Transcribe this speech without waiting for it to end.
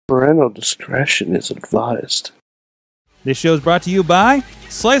Parental discretion is advised. This show is brought to you by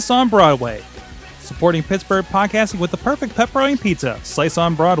Slice on Broadway, supporting Pittsburgh podcasting with the perfect pepperoni pizza.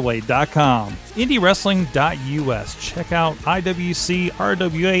 SliceOnBroadway.com, IndieWrestling.us. Check out IWC,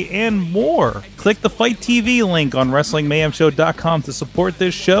 RWA, and more. Click the Fight TV link on WrestlingMayhemShow.com to support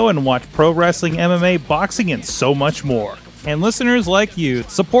this show and watch pro wrestling, MMA, boxing, and so much more. And listeners like you,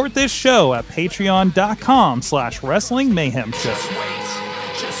 support this show at Patreon.com/WrestlingMayhemShow.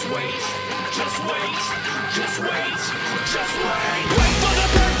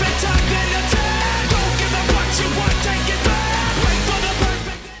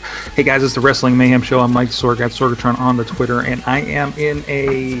 Hey guys, it's the Wrestling Mayhem Show. I'm Mike Sorg at Sorgatron on the Twitter, and I am in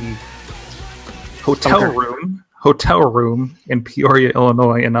a hotel room in Peoria,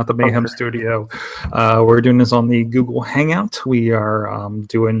 Illinois, and not the Mayhem studio. We're doing this on the Google Hangout. We are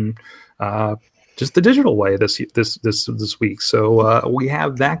doing just the digital way this week, so we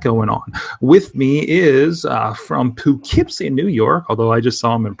have that going on. With me is from Poughkeepsie, New York, although I just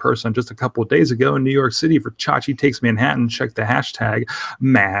saw him in person just a couple of days ago in New York City for Chachi Takes Manhattan. Check the hashtag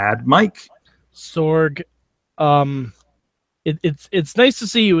Mad Mike. Sorg, it's nice to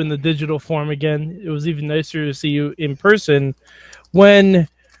see you in the digital form again. It was even nicer to see you in person when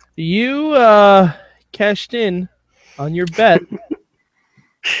you cashed in on your bet.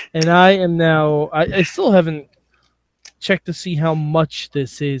 And I am now, I still haven't checked to see how much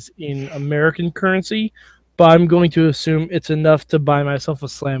this is in American currency, but I'm going to assume it's enough to buy myself a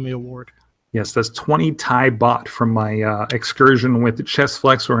Slammy Award. Yes, that's 20 Thai baht from my excursion with Chess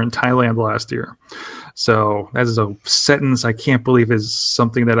Flexor in Thailand last year. So that is a sentence I can't believe is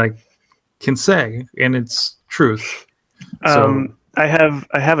something that I can say, and it's truth. I have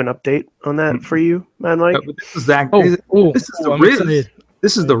an update on that for you, man. Like this is Zach. This is the Riz.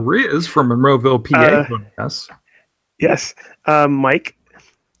 This is the Riz from Monroeville, PA. Yes, Mike.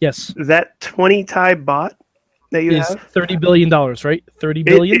 Yes, that 20 Thai baht that you have $30 billion, right? 30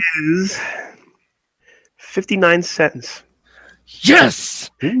 billion. It is 59 cents.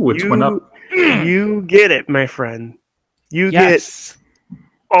 Yes. Ooh, it went up. You get it, my friend. You get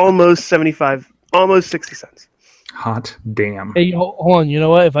almost 75, almost 60 cents. Hot damn. Hey, hold on. You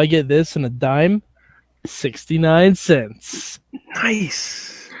know what? If I get this in a dime, 69 cents.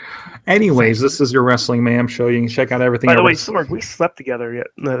 Nice. Anyways, this is your Wrestling Mayhem Show. You can check out everything. By the way, Sorg, we slept together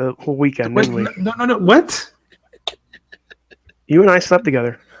the whole weekend, didn't we? No. What? You and I slept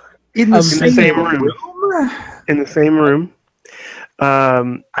together. In the same room? In the same room.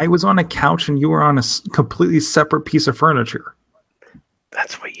 I was on a couch and you were on a completely separate piece of furniture.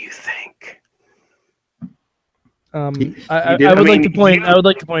 That's what you think. I would like to point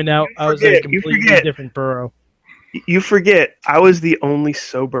out I was in a completely different borough. You forget I was the only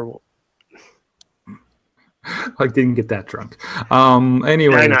sober one. I didn't get that drunk.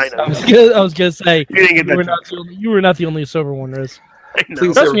 Anyway, I was gonna say you were not the only sober one, Riz.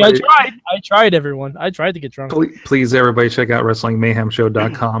 Trust me, I tried. Everyone, I tried to get drunk. Please, everybody, check out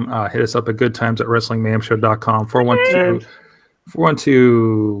WrestlingMayhemShow.com. Hit us up at Good Times at WrestlingMayhemShow.com.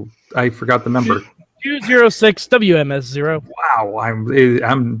 412. I forgot the number. 206 WMS0. Wow,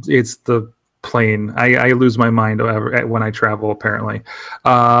 it's the plane. I lose my mind when I travel, apparently.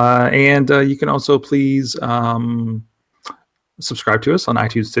 And you can also please subscribe to us on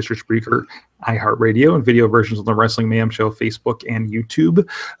iTunes, Stitcher, Spreaker, iHeartRadio, and video versions on the Wrestling Mayhem Show, Facebook, and YouTube.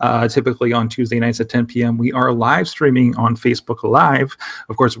 Typically on Tuesday nights at 10 p.m. We are live streaming on Facebook Live.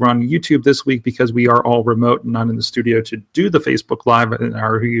 Of course, we're on YouTube this week because we are all remote and not in the studio to do the Facebook Live in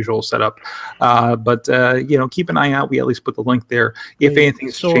our usual setup. But keep an eye out. We at least put the link there if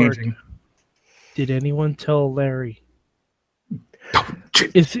anything's changing. Did anyone tell Larry?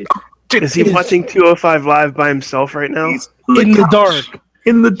 Is he watching 205 Live by himself right now? He's in the dark.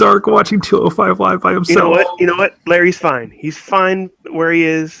 In the dark, watching 205 Live by himself. You know what? Larry's fine. He's fine where he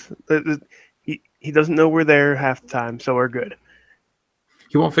is. He doesn't know we're there half the time, so we're good.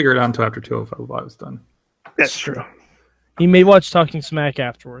 He won't figure it out until after 205 Live is done. That's true. He may watch Talking Smack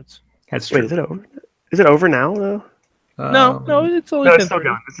afterwards. That's true. Wait, is it over? Is it over now, though? No, it's only it's still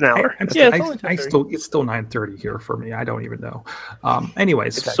going. It's an hour. It's still 9:30 here for me. I don't even know.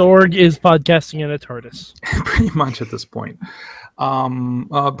 Anyways, Sorg is podcasting in a TARDIS. Pretty much at this point.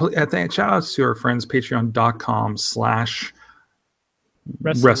 Shout outs to our friends,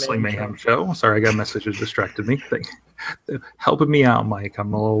 patreon.com/Wrestling Mayhem Show. Sorry, I got messages distracted me. Helping me out, Mike.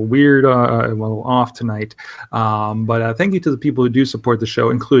 I'm a little weird, I'm a little off tonight. But thank you to the people who do support the show,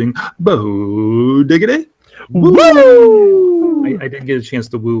 including Bo Diggity. Woo! I didn't get a chance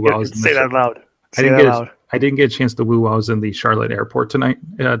to woo while I was in say that loud. I I didn't get a chance to woo while I was in the Charlotte airport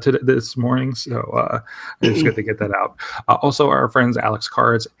this morning, so it's good to get that out. Also, our friends Alex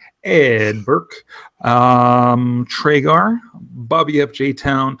Cards, Ed Burke, Tragar, Bobby F. J.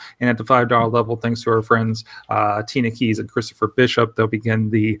 Town, and at the $5 level, thanks to our friends Tina Keys and Christopher Bishop, they'll begin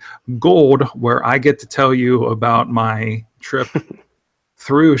the Gold, where I get to tell you about my trip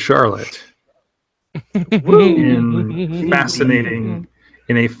through Charlotte. In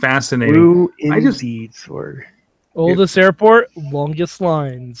a fascinating. Sword. Oldest airport, longest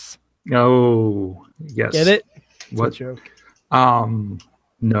lines. Oh, yes. Get it? What? It's a joke.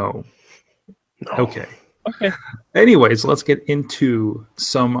 No. Okay. Okay. Anyways, let's get into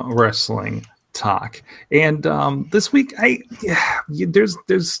some wrestling talk. And this week,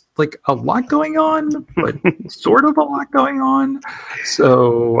 there's like a lot going on, but sort of a lot going on.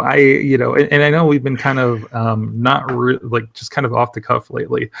 So and I know we've been kind of just kind of off the cuff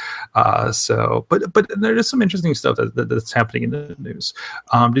lately. But there is some interesting stuff that's happening in the news.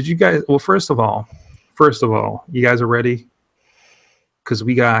 Did you guys? Well, first of all, you guys are ready? Because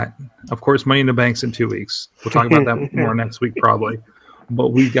we got, of course, Money in the Bank's in 2 weeks. We'll talk about that more next week, probably. But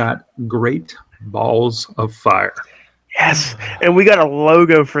we got Great Balls of Fire. Yes, and we got a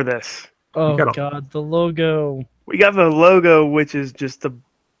logo for this. Oh, God, the logo. We got the logo, which is just a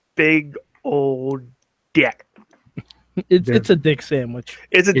big old dick. It's a dick sandwich.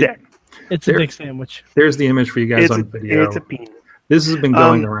 It's a dick. It's a dick sandwich. There's the image for you guys on video. It's a penis. This has been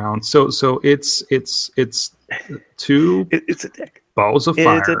going around. So it's two. It's a dick. Balls of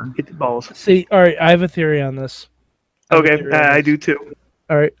fire. It's balls. See, all right, I have a theory on this. Okay, I do too.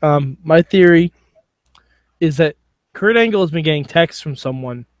 All right, my theory is that Kurt Angle has been getting texts from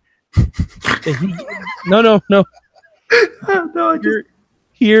someone. No. No,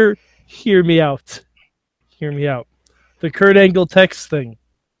 Hear me out. Hear me out. The Kurt Angle text thing.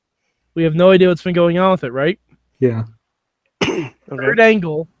 We have no idea what's been going on with it, right? Yeah. Okay. Kurt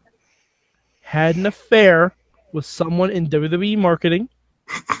Angle had an affair with someone in WWE marketing.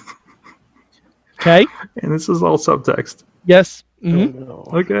 Okay. And this is all subtext. Yes. Mm-hmm. Oh, no.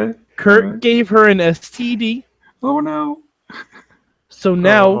 Okay. Kurt gave her an STD. Oh no. So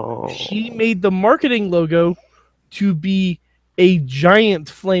now she made the marketing logo to be a giant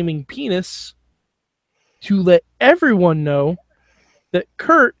flaming penis to let everyone know that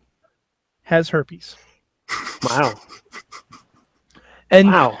Kurt has herpes. Wow.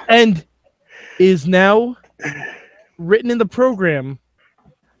 And is now written in the program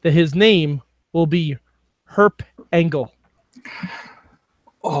that his name will be Herp Angle.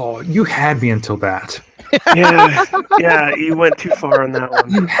 Oh, you had me until that. Yeah, you went too far on that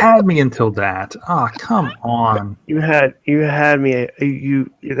one. You had me until that. Ah, oh, come on. You had me.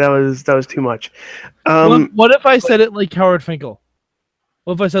 That was too much. What if I said it like Howard Finkel?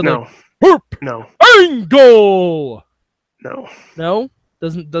 What if I said no, Herp no, Angle? No,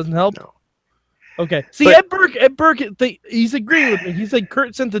 doesn't help. No. Okay. See, Ed Burke, he's agreeing with me. He said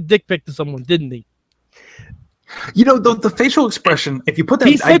Kurt sent a dick pic to someone, didn't he? You know, the facial expression, if you put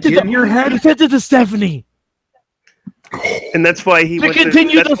that idea in your head... He sent it to Stephanie. And that's why he went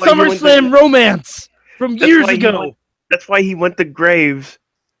continue the SummerSlam romance from years ago. That's why he went to Graves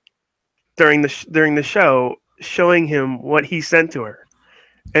during the show, showing him what he sent to her.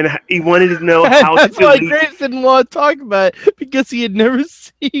 And he wanted to know how That's why Graves didn't want to talk about it, because he had never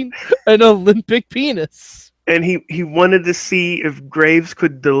seen an Olympic penis. And he wanted to see if Graves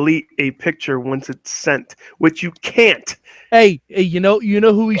could delete a picture once it's sent, which you can't. Hey, you know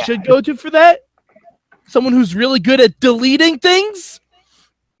who we should go to for that? Someone who's really good at deleting things?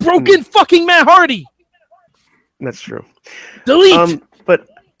 Broken fucking Matt Hardy. That's true. Delete. But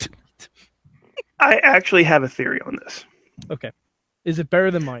I actually have a theory on this. Okay. Is it better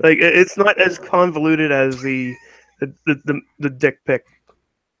than mine? Like, it's not as convoluted as the dick pic,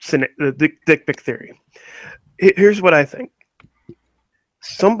 the dick pic theory. Here's what I think.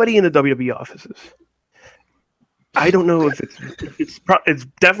 Somebody in the WWE offices. I don't know if it's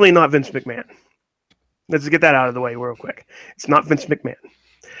definitely not Vince McMahon. Let's get that out of the way real quick. It's not Vince McMahon.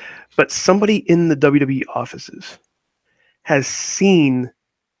 But somebody in the WWE offices has seen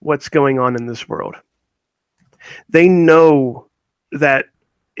what's going on in this world. They know that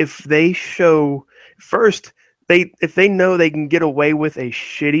if they show first, if they know they can get away with a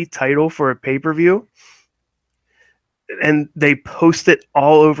shitty title for a pay-per-view, and they post it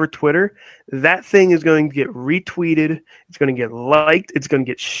all over Twitter, that thing is going to get retweeted, it's going to get liked, it's going to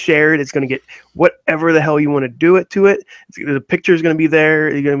get shared, it's going to get whatever the hell you want to do it to it. The picture is going to be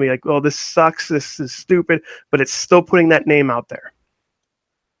there. You're going to be like, oh, this sucks, this is stupid, but it's still putting that name out there.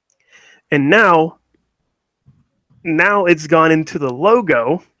 And now it's gone into the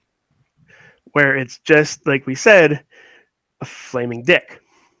logo, where it's just like we said, a flaming dick.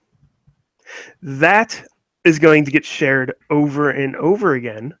 That is going to get shared over and over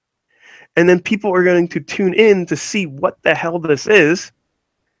again. And then people are going to tune in to see what the hell this is.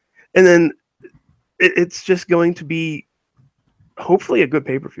 And then it's just going to be hopefully a good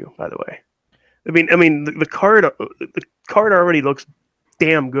pay-per-view, by the way. I mean the card already looks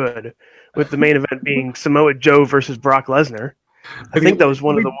damn good with the main event being Samoa Joe versus Brock Lesnar. I think that was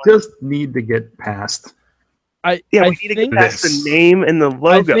one of the ones. We just need to get past. We need to get past the name and the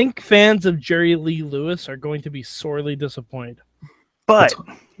logo. I think fans of Jerry Lee Lewis are going to be sorely disappointed. But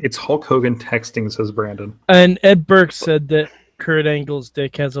it's Hulk Hogan texting, says Brandon. And Ed Burke said that Kurt Angle's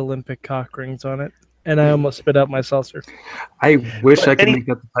dick has Olympic cock rings on it. And I almost spit out my seltzer. I wish I could make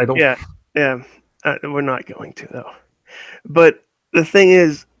that the title. Yeah. We're not going to, though. But the thing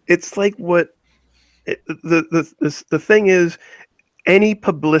is, it's like the thing is, any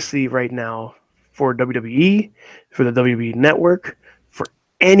publicity right now for WWE, for the WWE Network, for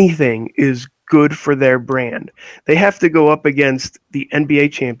anything is good for their brand. They have to go up against the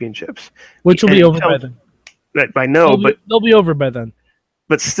NBA championships, which will be over by then. They'll be over by then.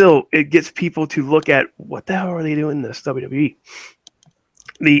 But still, it gets people to look at what the hell are they doing this WWE.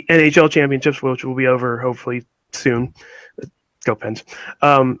 The NHL championships, which will be over hopefully soon. Go Pens.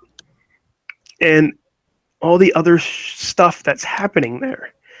 And all the other stuff that's happening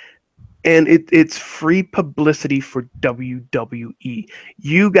there. And it's free publicity for WWE.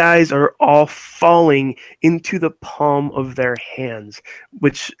 You guys are all falling into the palm of their hands,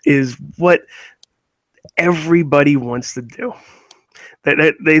 which is what everybody wants to do. They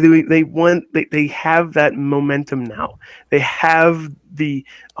have that momentum now. They have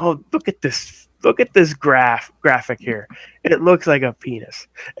look at this graphic here, and it looks like a penis.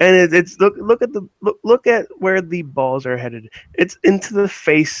 And it's look at where the balls are headed. It's into the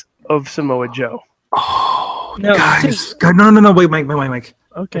face of Samoa Joe. Oh, no, guys, no, wait, Mike.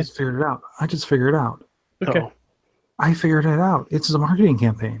 Okay, I just figured it out. Okay, I figured it out. It's a marketing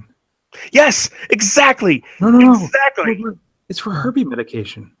campaign. Yes, exactly. No, exactly. It's for Herbie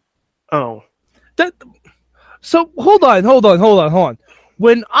medication. Oh, so hold on.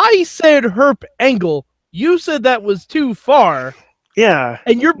 When I said Herb Angle, you said that was too far. Yeah,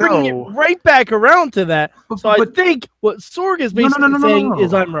 and you're bringing it right back around to that. So I think what Sorg is basically saying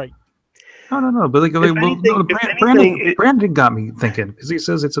is I'm right. No. But Brandon got me thinking because he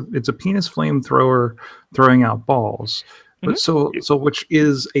says it's a penis flamethrower throwing out balls. But so which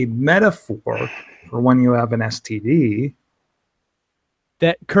is a metaphor for when you have an STD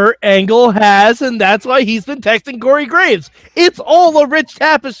that Kurt Angle has, and that's why he's been texting Corey Graves. It's all a rich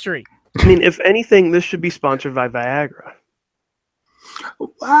tapestry. I mean, if anything, this should be sponsored by Viagra.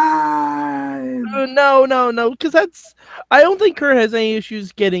 Why? No, because I don't think Kurt has any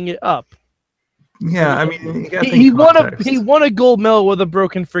issues getting it up. Yeah, I mean, he won a gold medal with a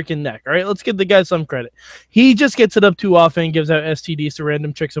broken freaking neck. All right, let's give the guy some credit. He just gets it up too often and gives out STDs to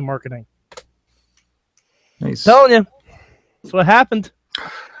random chicks in marketing. Nice. Telling you, that's what happened.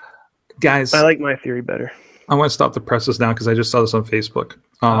 Guys, I like my theory better. I want to stop the presses now because I just saw this on Facebook.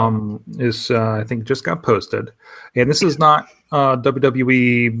 I think just got posted, and this is not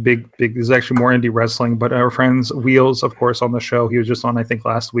WWE big. This is actually more indie wrestling. But our friends Wheels, of course, on the show. He was just on, I think,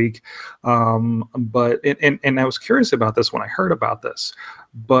 last week. But I was curious about this when I heard about this.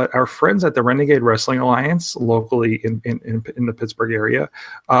 But our friends at the Renegade Wrestling Alliance, locally in the Pittsburgh area,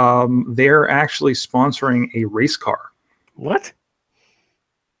 they're actually sponsoring a race car. What?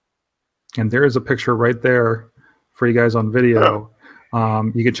 And there is a picture right there for you guys on video.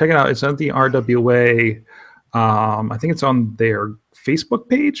 You can check it out. It's at the RWA. I think it's on their Facebook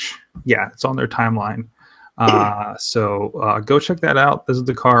page. Yeah, it's on their timeline. So go check that out. This is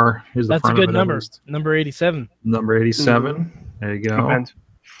the car. Here's the front of it. That's a good number. Number 87. Number 87. There you go.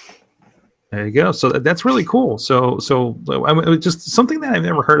 There you go. So that's really cool. So I mean, it was just something that I've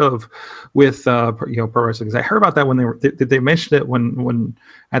never heard of with pro wrestling. Because I heard about that when they mentioned it when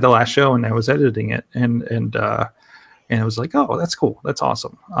at the last show, and I was editing it, and it was like, oh, that's cool, that's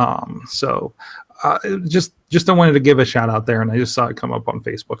awesome. Just I wanted to give a shout out there, and I just saw it come up on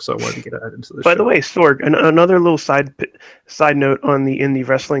Facebook, so I wanted to get that into the show. By the way, Sorg, another little side note on the indie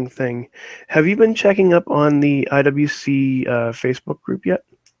wrestling thing. Have you been checking up on the IWC Facebook group yet?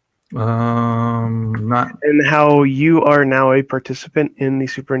 Not. And how you are now a participant in the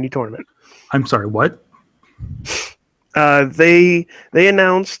Super Indie tournament. I'm sorry, what? They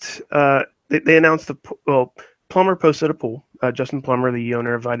announced Plummer posted a poll. Justin Plummer, the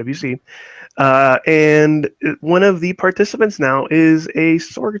owner of IWC, and one of the participants now is a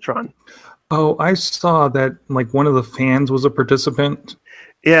Sorgatron. Oh, I saw that. Like one of the fans was a participant.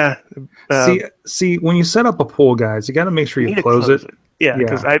 Yeah. See, when you set up a poll, guys, you got to make sure you need to close it. Yeah,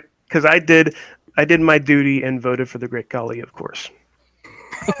 because I did my duty and voted for the Great Khali, of course.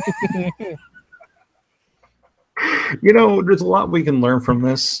 You know, there's a lot we can learn from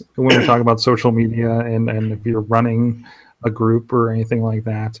this when we're talking about social media and if you're running a group or anything like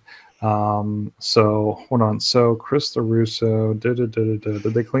that. So hold on. So Chris LaRusso,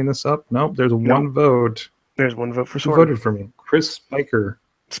 did they clean this up? Nope. There's one vote. There's one vote for Who Sorg. voted for me? Chris Spiker.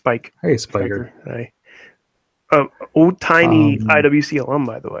 Spike. Hey, Spiker. Hi. Old tiny IWC alum,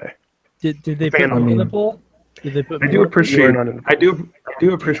 by the way. Did they put me in the poll? Did they put? I do appreciate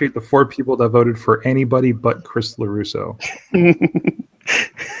the 4 people that voted for anybody but Chris LaRusso.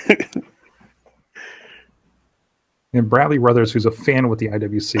 And Bradley Ruthers, who's a fan with the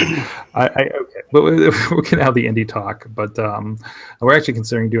IWC. Okay, but we can have the indie talk. But we're actually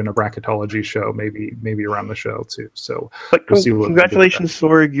considering doing a bracketology show, maybe around the show too. So we'll see. Congratulations,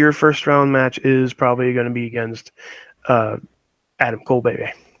 Sorg! Your first round match is probably going to be against Adam Cole,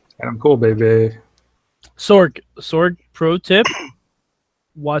 baby. Adam Cole, baby. Sorg. Pro tip: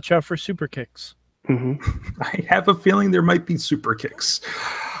 watch out for super kicks. Mm-hmm. I have a feeling there might be super kicks.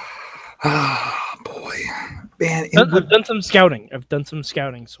 Ah, boy. Man, I've done some scouting,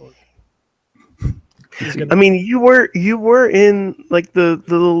 Sorg. I mean, you were in like the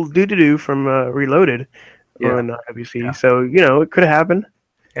little doo from Reloaded on IWC, so you know it could have happened.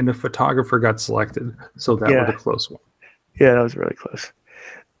 And the photographer got selected, so that was a close one. Yeah, that was really close.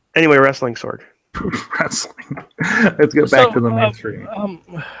 Anyway, wrestling, Sorg. Wrestling. Let's get back to the mainstream.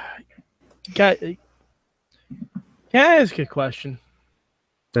 Can I ask a question?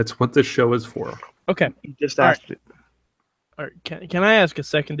 That's what this show is for. Okay. You just asked it. All right. Can I ask a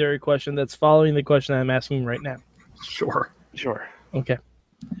secondary question that's following the question I'm asking right now? Sure. Okay.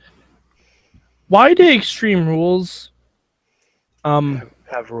 Why do Extreme Rules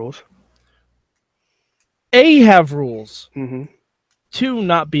have rules? A, have rules. Mm-hmm. 2,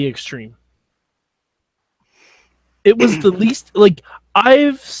 not be extreme. It was the least like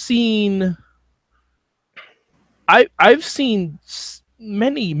I've seen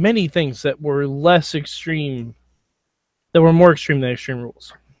many things that were less extreme, that were more extreme than Extreme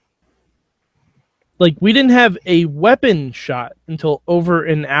Rules. Like, we didn't have a weapon shot until over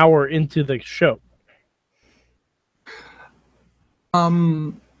an hour into the show.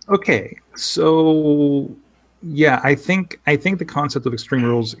 Okay, so yeah, I think the concept of Extreme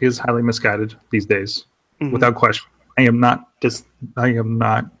Rules is highly misguided these days, without question. I'm not.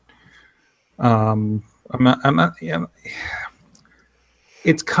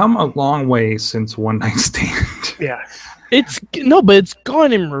 It's come a long way since One Night Stand. Yeah. But it's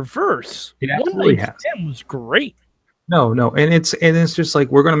gone in reverse. It One absolutely Night Stand was great. No, and it's just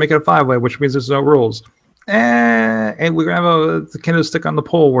like we're gonna make it a 5-way, which means there's no rules. And we're gonna have the kendo stick on the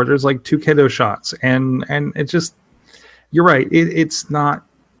pole where there's like 2 kendo shots, and it's just, you're right. It's not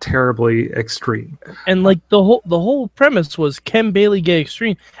terribly extreme. And like the whole premise was, can Bailey get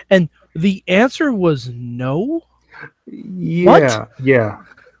extreme? And the answer was no. Yeah, what? Yeah.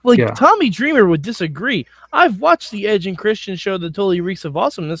 Like, Tommy Dreamer would disagree. I've watched the Edge and Christian show that totally reeks of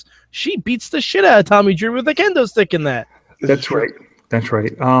awesomeness. She beats the shit out of Tommy Dreamer with a kendo stick in that. That's right. I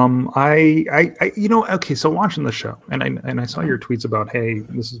okay, so watching the show, and I saw your tweets about, hey,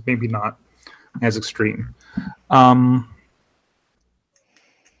 this is maybe not as extreme.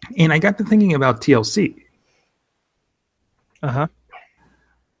 And I got to thinking about TLC.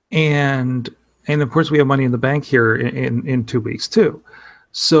 And of course we have Money in the Bank here in 2 weeks too.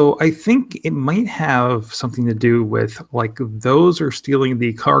 So I think it might have something to do with, like, those are stealing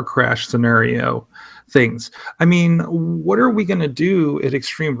the car crash scenario things. I mean, what are we going to do at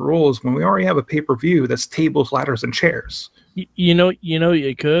Extreme Rules when we already have a pay-per-view that's tables, ladders, and chairs? You know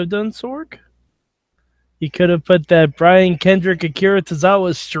you could have done, Sorg? You could have put that Brian Kendrick Akira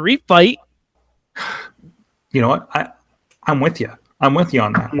Tozawa street fight. You know what? I'm with you. I'm with you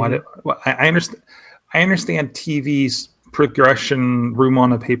on that. I understand TV's progression room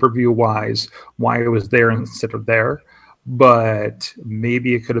on a pay-per-view wise, why it was there instead of there, but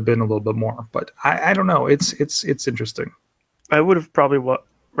maybe it could have been a little bit more. But I don't know. It's interesting. I would have probably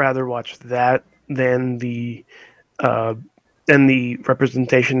rather watched that than the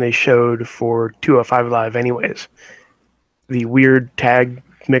representation they showed for 205 Live anyways. The weird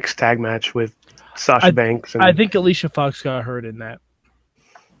mixed tag match with Sasha Banks. I think Alicia Fox got hurt in that.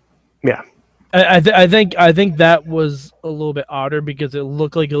 Yeah. I think that was a little bit odder because it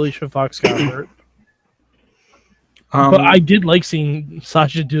looked like Alicia Fox got hurt. But I did like seeing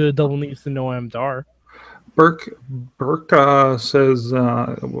Sasha do a double knees to Noam Dar. Burke says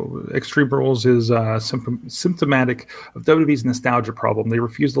Extreme Rules is symptomatic of WWE's nostalgia problem. They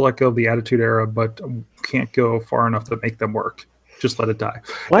refuse to let go of the Attitude Era, but can't go far enough to make them work. Just let it die.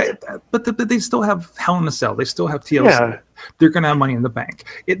 What? But they still have Hell in a Cell. They still have TLC. Yeah. They're going to have Money in the Bank.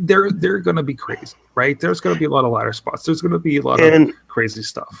 They're going to be crazy, right? There's going to be a lot of ladder spots. There's going to be a lot of crazy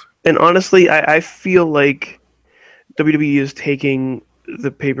stuff. And honestly, I feel like WWE is taking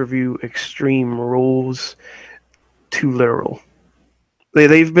the pay-per-view Extreme Rules too literal.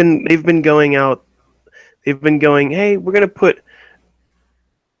 They've been going out. They've been going, hey, we're gonna put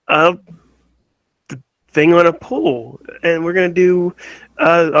the thing on a pole, and we're gonna do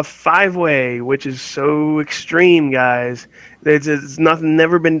a 5-way, which is so extreme, guys. It's nothing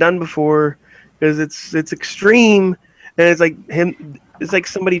never been done before because it's extreme, and it's like him. It's like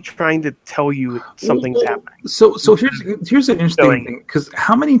somebody trying to tell you something's happening. So here's an interesting thing, because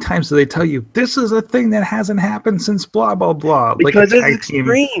how many times do they tell you this is a thing that hasn't happened since blah blah blah? Because it's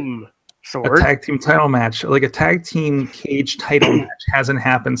extreme. A tag team title match, like a tag team cage title match, hasn't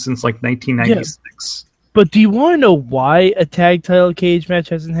happened since like 1996. But do you want to know why a tag title cage match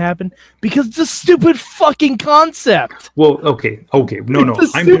hasn't happened? Because it's a stupid fucking concept. Well, okay, no.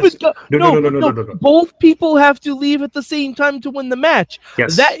 No. Both people have to leave at the same time to win the match.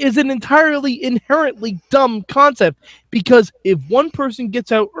 Yes. That is an entirely inherently dumb concept, because if one person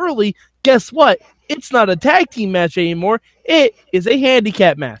gets out early, guess what? It's not a tag team match anymore. It is a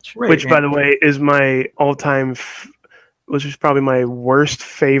handicap match. Right. Which, by the way, is my all-time... which is probably my worst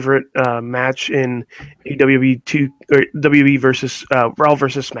favorite match in a WWE versus Raw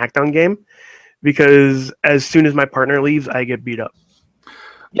versus SmackDown game, because as soon as my partner leaves, I get beat up.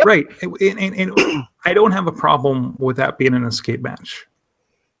 Yep. Right, and I don't have a problem with that being an escape match.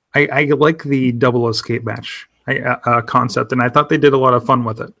 I like the double escape match concept, and I thought they did a lot of fun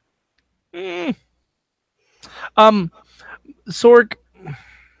with it. Sorg,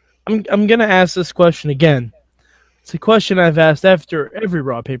 I'm gonna ask this question again. It's a question I've asked after every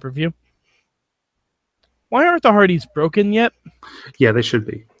Raw pay-per-view. Why aren't the Hardys broken yet? Yeah, they should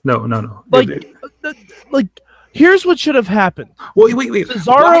be. No. Like, here's what should have happened. Wait.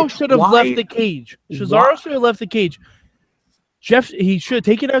 Cesaro should have left the cage. Cesaro should have left the cage. He should have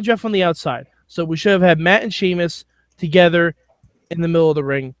taken out Jeff on the outside. So we should have had Matt and Sheamus together in the middle of the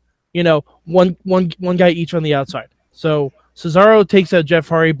ring. You know, one guy each on the outside. So Cesaro takes out Jeff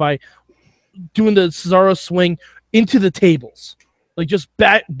Hardy by doing the Cesaro swing into the tables, like just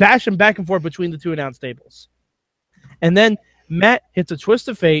bash him back and forth between the 2 announce tables. And then Matt hits a twist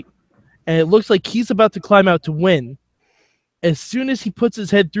of fate, and it looks like he's about to climb out to win. As soon as he puts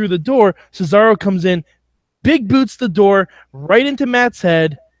his head through the door, Cesaro comes in, big boots the door right into Matt's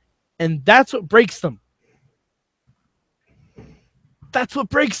head, and that's what breaks them. That's what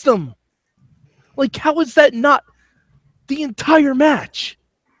breaks them. Like, how is that not the entire match?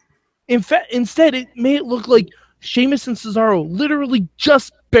 In fact, instead, it made it look like Sheamus and Cesaro literally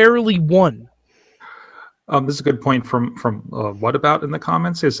just barely won. This is a good point from What About in the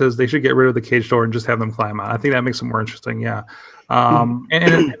comments. It says they should get rid of the cage door and just have them climb out. I think that makes it more interesting. Yeah,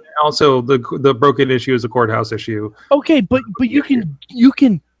 and also the broken issue is a courthouse issue. Okay, but you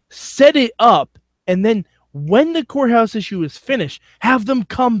can set it up, and then when the courthouse issue is finished, have them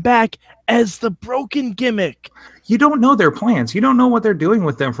come back as the broken gimmick. You don't know their plans. You don't know what they're doing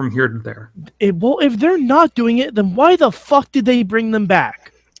with them from here to there. Well, if they're not doing it, then why the fuck did they bring them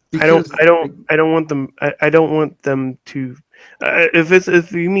back? Because I don't want them. I don't want them to.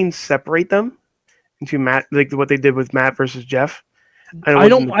 If you mean separate them into Matt, like what they did with Matt versus Jeff. I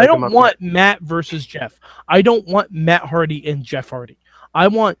don't want Matt versus Jeff. I don't want Matt Hardy and Jeff Hardy. I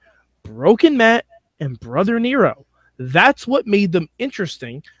want Broken Matt and Brother Nero. That's what made them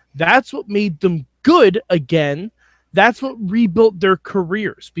interesting. That's what made them good again. That's what rebuilt their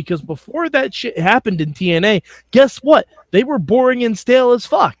careers. Because before that shit happened in TNA, guess what? They were boring and stale as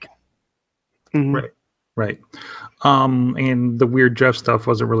fuck. Mm-hmm. Right. And the weird Jeff stuff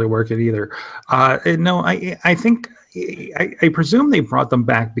wasn't really working either. No, I think I presume they brought them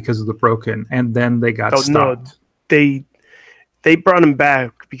back because of the broken, and then they got stopped. No, they brought them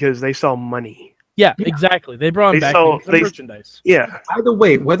back because they saw money. Yeah, exactly. They brought them back for merchandise. Yeah. By the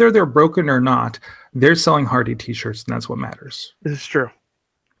way, whether they're broken or not, they're selling Hardy T-shirts, and that's what matters. This is true.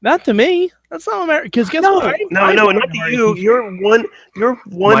 Not to me. That's not American. Because guess what? No, not to you. You're one.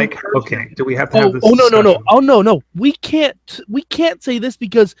 Mike, person. okay. Do we have to have this? No. Oh no. We can't say this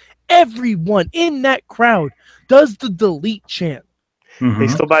because everyone in that crowd does the delete chant. Mm-hmm. They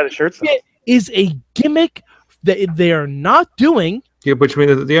still buy the shirts. It is a gimmick that they are not doing. Yeah, which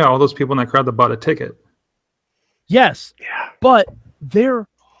means all those people in that crowd that bought a ticket. Yes. Yeah. But they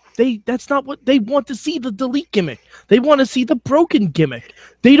That's not what they want to see. The Delete gimmick. They want to see the broken gimmick.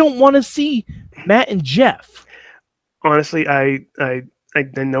 They don't want to see Matt and Jeff. Honestly, I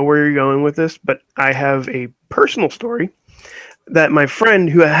know where you're going with this, but I have a personal story that my friend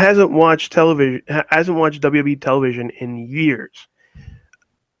who hasn't watched WWE television in years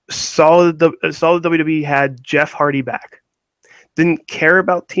saw the WWE had Jeff Hardy back. Didn't care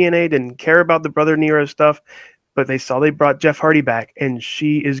about TNA, didn't care about the Brother Nero stuff, but they saw they brought Jeff Hardy back, and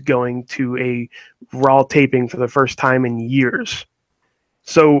she is going to a Raw taping for the first time in years.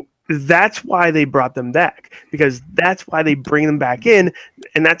 So that's why they brought them back, because that's why they bring them back in,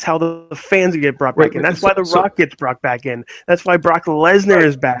 and that's how the fans get brought back in. That's why The Rock gets brought back in. That's why Brock Lesnar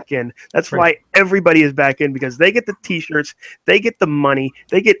is back in. That's why everybody is back in, because they get the T-shirts, they get the money,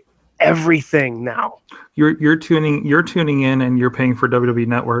 they get everything now. You're tuning in, and you're paying for WWE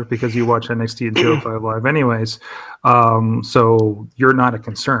Network because you watch NXT and 205 Live anyways. So you're not a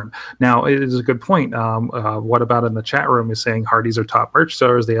concern. Now, it is a good point. What about in the chat room is saying Hardys are top merch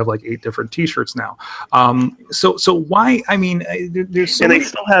sellers. They have like 8 different T-shirts now. So why? I mean, there's so and many...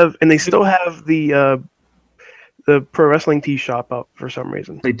 they still have the Pro Wrestling Tee shop up for some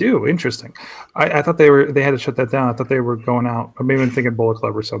reason. They do. Interesting. I thought they had to shut that down. I thought they were going out. Or maybe I'm thinking Bullet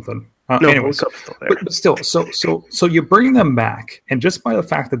Club or something. No, anyways, Bullet Club's still there. but still, so you bring them back, and just by the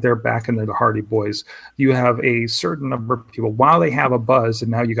fact that they're back and they're the Hardy Boys, you have a certain number of people. While they have a buzz,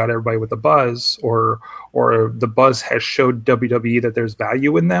 and now you got everybody with a buzz, or the buzz has showed WWE that there's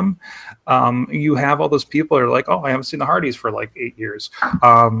value in them. You have all those people that are like, oh, I haven't seen the Hardys for like 8 years,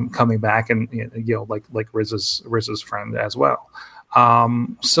 coming back, and like Riz's friend as well.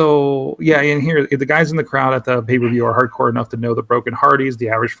 So yeah, and here the guys in the crowd at the pay-per-view are hardcore enough to know the broken Hardys. The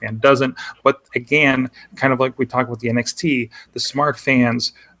average fan doesn't. But again, kind of like we talked with the NXT, the smart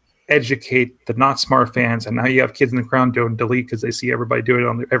fans educate the not smart fans, and now you have kids in the crowd doing Delete because they see everybody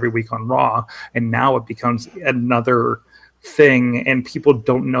do it every week on Raw, and now it becomes another thing, and people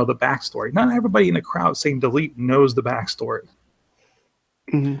don't know the backstory. Not everybody in the crowd saying Delete knows the backstory.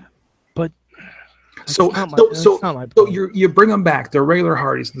 Mm-hmm. But So you bring them back. They're regular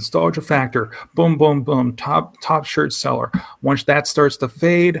Hardys, nostalgia factor. Boom, boom, boom. Top shirt seller. Once that starts to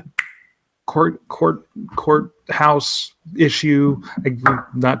fade, courthouse issue.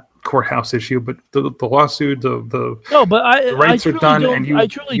 Not courthouse issue, but the lawsuit. The rights are done, and I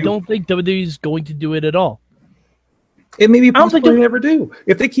truly don't think WWE is going to do it at all. It may be possible they never do.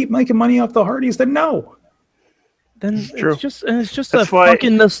 If they keep making money off the Hardys, then no. Then it's just a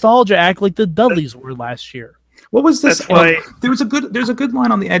fucking nostalgia act like the Dudleys were last year. What was this? There's a good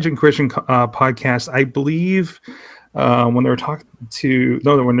line on the Edge and Christian podcast, I believe, when they're talking to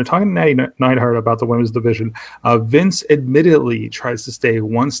Natty Neidhart about the women's division. Vince admittedly tries to stay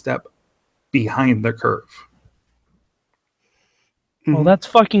one step behind the curve. Well, that's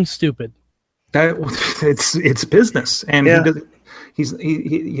fucking stupid. It's business, and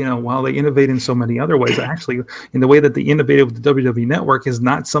he while they innovate in so many other ways, actually in the way that they innovated with the WWE Network is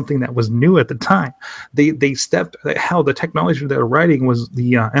not something that was new at the time. They stepped how the technology they're writing was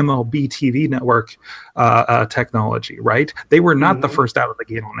the MLB TV Network technology, right? They were not the first out of the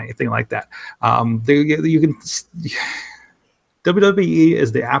gate on anything like that. WWE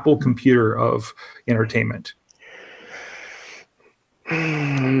is the Apple computer of entertainment.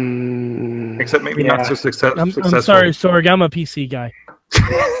 Except maybe not so successful. I'm sorry, Sorg. I'm a PC guy.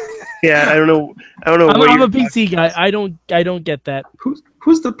 Yeah, I don't know. I'm a PC guy. I don't get that.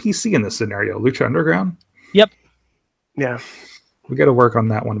 Who's the PC in this scenario? Lucha Underground. Yep. Yeah. We got to work on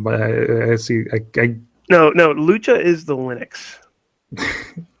that one, but I see. No. Lucha is the Linux.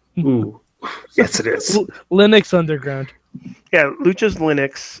 Ooh, yes, it is. Linux Underground. Yeah, Lucha's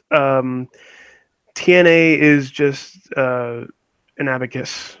Linux. TNA is just an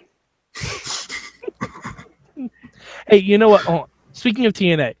abacus. Hey, you know what? Oh, speaking of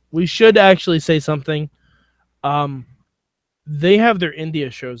TNA, we should actually say something. They have their India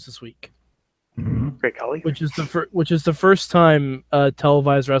shows this week. Great golly. Which is the first time a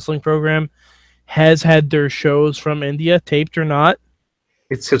televised wrestling program has had their shows from India, taped or not.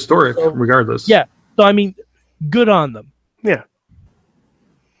 It's historic, regardless. Yeah. So I mean, good on them. Yeah.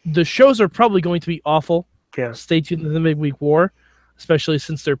 The shows are probably going to be awful. Yeah. Stay tuned to the Midweek War, especially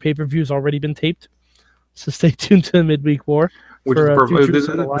since their pay-per-view's already been taped. So stay tuned to the Midweek War. This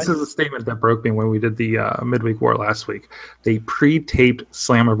is a statement that broke me when we did the Midweek War last week. They pre-taped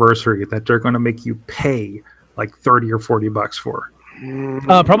Slammiversary that they're going to make you pay like $30 or $40 for.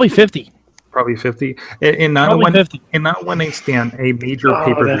 Probably 50. Probably 50. And not when they stand a major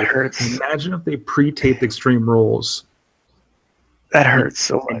pay-per-view. That hurts. Imagine if they pre-taped Extreme Rules. That hurts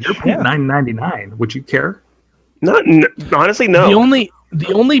so much. You're paying $9.99. Would you care? Honestly, no.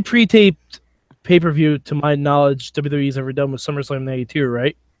 The only pre-taped pay-per-view, to my knowledge, WWE's ever done was SummerSlam '92,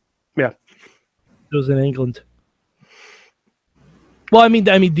 right? Yeah. It was in England. Well, I mean,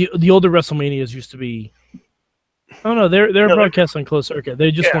 the older WrestleManias used to be. Oh no, they're broadcast on closed circuit.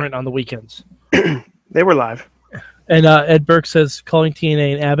 They just weren't on the weekends. They were live. And Ed Burke says calling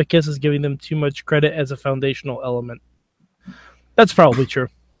TNA an abacus is giving them too much credit as a foundational element. That's probably true.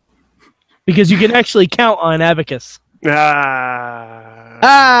 Because you can actually count on an abacus. I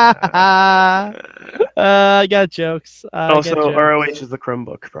got jokes. Also, ROH is the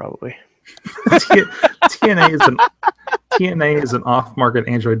Chromebook, probably. TNA is an off-market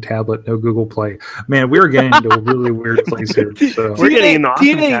Android tablet, no Google Play. Man, we're getting into a really weird place here. So. We're getting an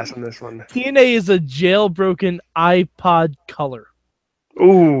awesome cast on this one. TNA is a jailbroken iPod Color.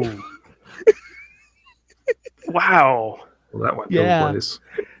 Ooh. Wow. Well, that went to a place.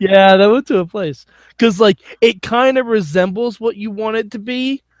 Yeah, that went to a place. Because, like, it kind of resembles what you want it to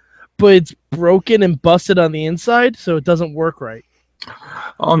be, but it's broken and busted on the inside, so it doesn't work right.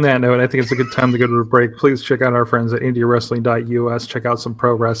 On that note, I think it's a good time to go to a break. Please check out our friends at IndieWrestling.us. Check out some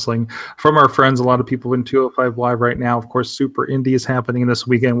pro wrestling from our friends. A lot of people in 205 Live right now. Of course, Super Indie is happening this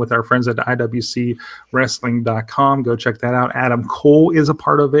weekend with our friends at IWCWrestling.com. Go check that out. Adam Cole is a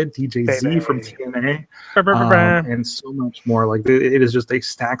part of it. DJ Z from TNA. And so much more. Like, it is just a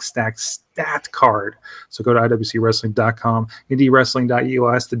stat card. So go to IWCWrestling.com.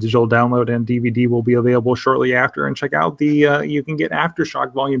 IndieWrestling.us. The digital download and DVD will be available shortly after. And check out you can get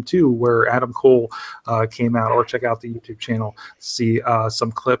Aftershock Volume 2, where Adam Cole came out, or check out the YouTube channel to see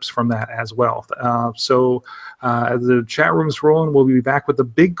some clips from that as well. So the chat room's rolling. We'll be back with the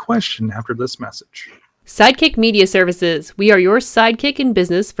big question after this message. Sidekick Media Services. We are your sidekick in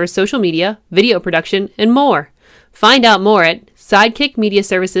business for social media, video production, and more. Find out more at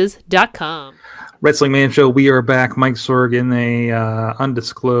sidekickmediaservices.com. Wrestling Man Show, we are back. Mike Sorg in a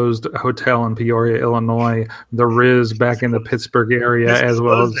undisclosed hotel in Peoria, Illinois. The Riz back in the Pittsburgh area, as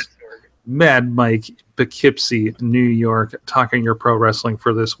well as Mad Mike Poughkeepsie, New York, talking your pro wrestling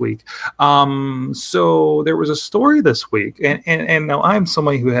for this week. So there was a story this week, and now I'm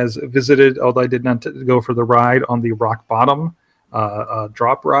somebody who has visited, although I did not go for the ride on the Rock Bottom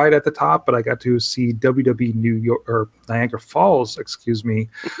drop ride at the top, but I got to see WWE New York, or Niagara Falls,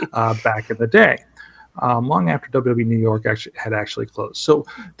 back in the day. Long after WWE New York actually closed. So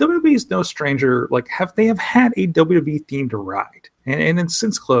WWE is no stranger. Like, they have had a WWE themed ride, and it's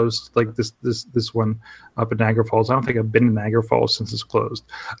since closed. Like this one up in Niagara Falls. I don't think I've been in Niagara Falls since it's closed.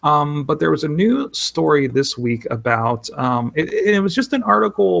 But there was a new story this week about it was just an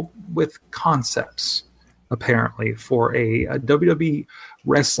article with concepts, apparently, for a WWE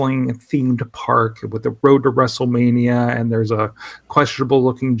wrestling themed park with the road to WrestleMania, and there's a questionable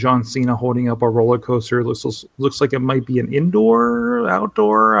looking John Cena holding up a roller coaster. Looks like it might be an indoor,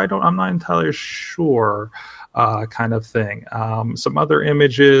 outdoor. I'm not entirely sure. Kind of thing. Some other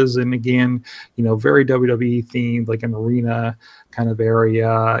images, and again, very WWE themed, like an arena kind of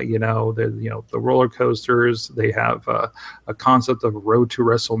area. The roller coasters. They have a concept of Road to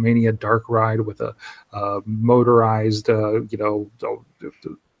WrestleMania dark ride with a motorized, it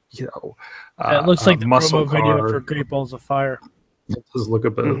looks like the muscle promo video car for Great Balls of Fire. It does look a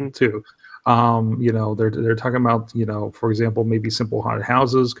bit too. They're talking about, for example, maybe Simple Haunted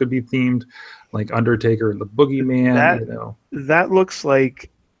Houses could be themed, like Undertaker and the Boogeyman. That looks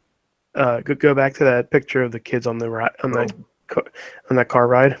like go back to that picture of the kids on that car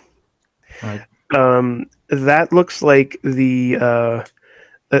ride. Right. That looks like a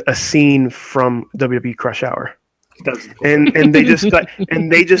scene from WWE Crush Hour. It does. And they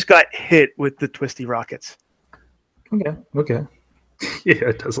just got hit with the Twisty Rockets. Okay. Yeah,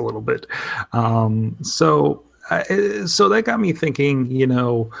 it does a little bit. So that got me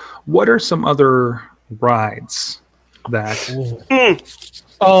thinking, what are some other rides that this is going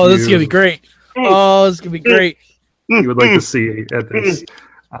to be great. This is going to be great. You would like to see at this?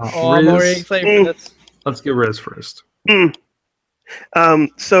 I'm already excited for this. Let's get Riz first.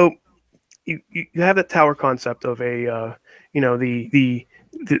 So you have the tower concept of the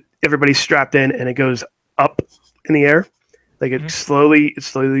everybody's strapped in and it goes up in the air. Like it slowly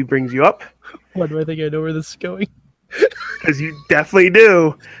brings you up. Why do I think I know where this is going? Because you definitely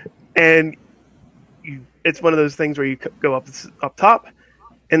do, and it's one of those things where you go up top,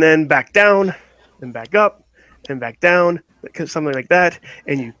 and then back down, and back up, and back down, something like that,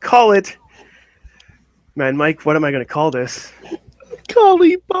 and you call it. Man, Mike, what am I going to call this?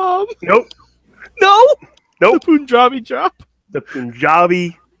 Kali Bomb. Nope. No. Nope. The Punjabi Drop. The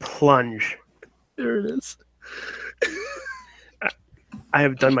Punjabi Plunge. There it is. I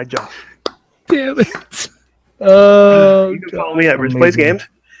have done my job. Damn it. Oh, You can follow me at Rich Plays Games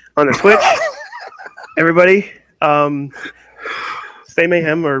on the Twitch. Everybody, stay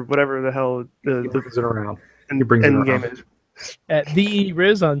mayhem or whatever the hell He the brings it around. end, brings it end around. game is. at the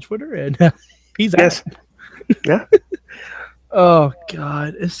Riz on Twitter, and he's Yes. out. Yeah. Oh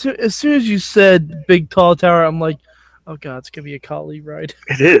God! As soon as you said big tall tower, I'm like, oh God, it's gonna be a Kali ride.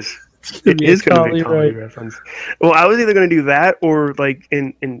 It is. It's gonna It be is a going to Kali be a comedy ride. reference. Well, I was either going to do that or like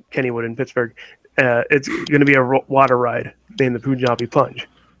in Kennywood in Pittsburgh, it's going to be a water ride named the Punjabi Plunge.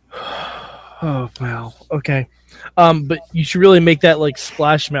 Oh wow. Okay. But you should really make that like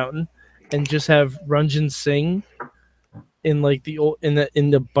Splash Mountain, and just have Ranjan Singh in like the old in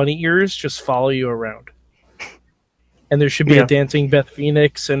the bunny ears just follow you around. And there should be Yeah. a dancing Beth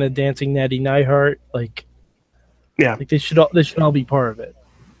Phoenix and a dancing Natty Neihart. Like they should all be part of it.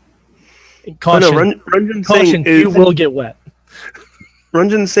 And Oh, caution, no, Ranjan caution, Singh is you will get wet.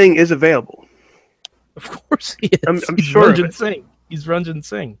 Ranjan Singh is available. Of course he is. I'm He's sure of Ranjan it. Singh. He's Ranjan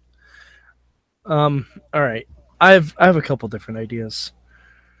Singh. All right. I have a couple different ideas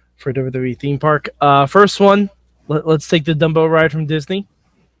for WWE theme park. First one, let's take the Dumbo ride from Disney.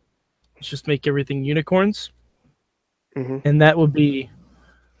 Let's just make everything unicorns, Mhm. and that would be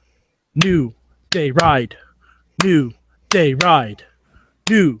New Day Ride, New Day Ride,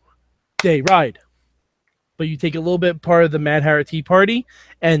 New Day Ride. But you take a little bit part of the Mad Hatter Tea Party,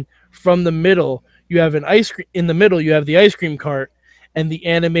 and from the middle you have an ice cream. In the middle you have the ice cream cart, and the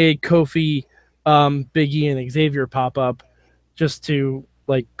animated Kofi, Biggie, and Xavier pop up, just to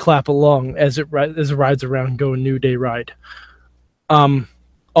like clap along as it rides around, going New Day Ride.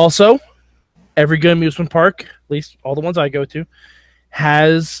 Also, every good amusement park, at least all the ones I go to,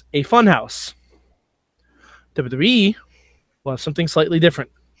 has a fun house. WWE will have something slightly different.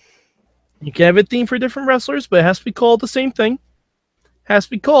 You can have a theme for different wrestlers, but it has to be called the same thing. It has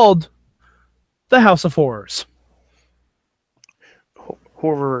to be called the House of Horrors.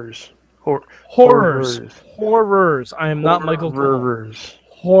 Horrors. Horrors. I am not Michael Cole. Horrors.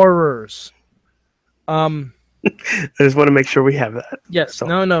 Horrors. I just want to make sure we have that. Yes. So-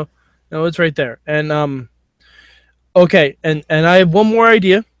 No, it's right there. And okay, and I have one more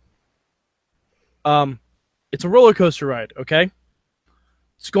idea. It's a roller coaster ride, okay?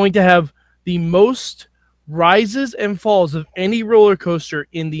 It's going to have the most rises and falls of any roller coaster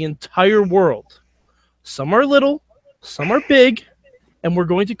in the entire world. Some are little, some are big, and we're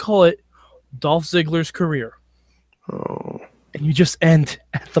going to call it Dolph Ziggler's career. Oh. And you just end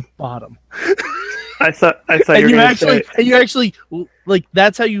at the bottom. I thought you And were you going to say actually like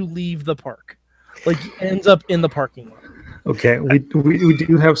that's how you leave the park. Like he ends up in the parking lot. Okay, we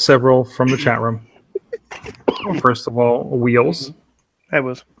do have several from the chat room. First of all, Wheels. I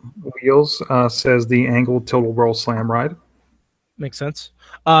was. Wheels says the angled Total World Slam ride. Makes sense.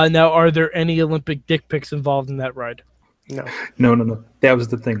 Now, are there any Olympic dick pics involved in that ride? No. No. That was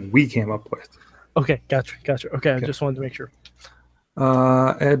the thing we came up with. Okay, gotcha. Okay, I just wanted to make sure.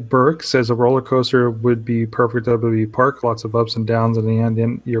 Ed Burke says a roller coaster would be perfect WWE park. Lots of ups and downs. In the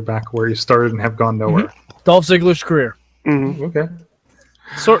end, you're back where you started and have gone nowhere. Dolph Ziggler's career. Mhm. Okay.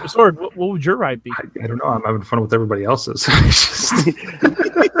 Sorg, what would your ride be? I don't know. I'm having fun with everybody else's. All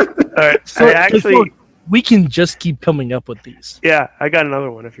right. Sorg, actually, we can just keep coming up with these. yeah, I got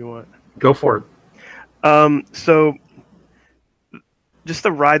another one if you want. Go for it. So just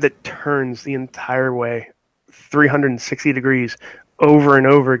the ride that turns the entire way 360 degrees over and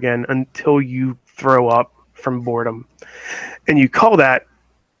over again until you throw up from boredom. And you call that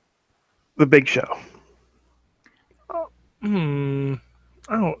the Big Show. I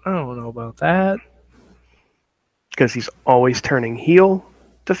don't know about that. Because he's always turning heel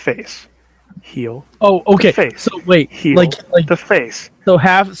to face. Heel Oh, okay. face. So wait, heel like to face. so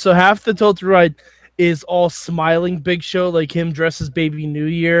half the total ride is all smiling Big Show, like him dressed as Baby New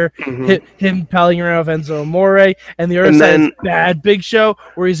Year, Mhm. him palling around with Enzo Amore, and the other And side then- is bad Big Show,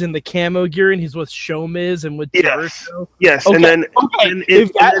 where he's in the camo gear and he's with Show Miz and with Yes. Jericho. Yes, Okay, and then okay, and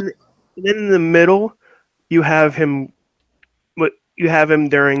if that- and then in the middle, you have him. What you have him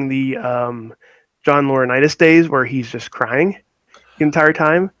during the John Laurinaitis days, where he's just crying the entire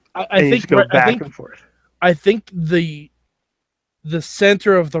time, I and you think just go back I think and forth. I think the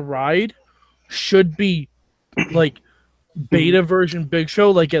center of the ride should be like beta version Big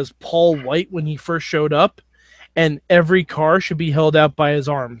Show, like as Paul White when he first showed up, and every car should be held out by his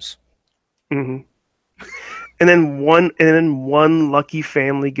arms. hmm And then one lucky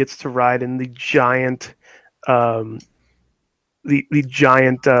family gets to ride in the giant, the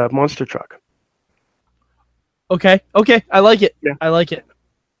giant monster truck. Okay, I like it. Yeah. I like it.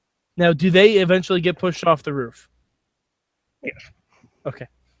 Now, do they eventually get pushed off the roof? Yes. Okay.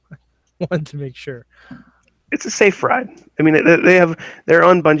 Wanted to make sure. it's a safe ride. I mean, they're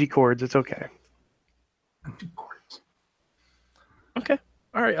on bungee cords. It's okay. Okay.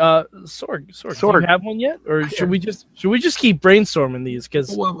 All right. Sorg. Do Sorg. you have one yet, or should we just keep brainstorming these? Because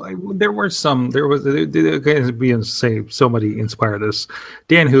There was being say somebody inspired this.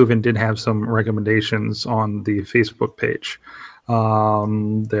 Dan Hooven did have some recommendations on the Facebook page.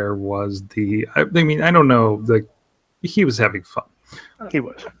 There was I don't know, he was having fun. He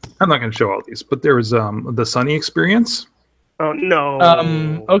was. I'm not going to show all these, but there was the Sunny Experience. Oh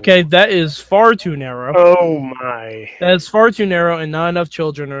no. Okay, that is far too narrow. Oh my. That is far too narrow, and not enough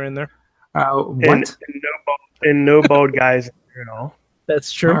children are in there. What? And no bald guys at all.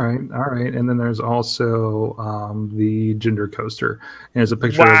 That's true. All right. And then there's also the Gender Coaster, and there's a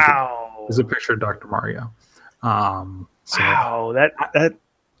picture. Wow. There's a picture of Dr. Mario. Wow, that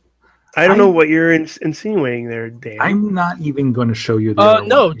I don't know what you're insinuating there, Dan. I'm not even going to show you.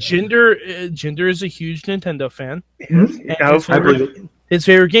 The Gender is a huge Nintendo fan. Mm-hmm. His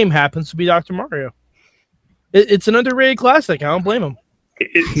favorite game happens to be Dr. Mario. It's an underrated classic. I don't blame him.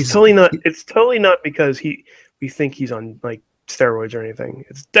 It's totally not because we think he's on like steroids or anything.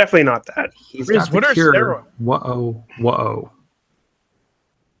 It's definitely not that. What are steroids? Whoa.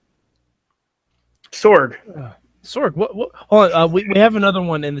 Sorg. Sorg, what? Hold on, we have another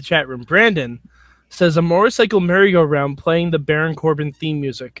one in the chat room. Brandon says a motorcycle merry-go-round playing the Baron Corbin theme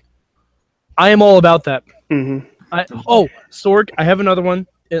music. I am all about that. Mm-hmm. Sorg, I have another one.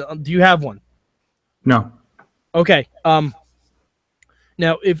 Do you have one? No. Okay. Now,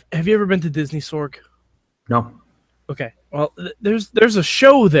 have you ever been to Disney, Sorg? No. Okay. Well, there's a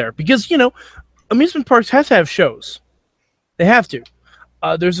show there because amusement parks have to have shows. They have to.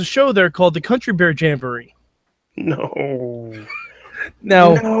 There's a show there called the Country Bear Jamboree. No.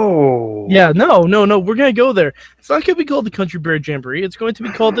 Now, no. Yeah, no. We're going to go there. It's not going to be called the Country Bear Jamboree. It's going to be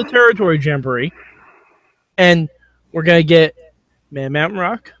called the Territory Jamboree. And we're going to get Man Mountain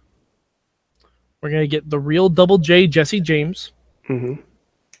Rock. We're going to get the real Double J Jesse James. Mm-hmm.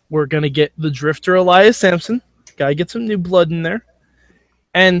 We're going to get the Drifter Elias Sampson. Got to get some new blood in there.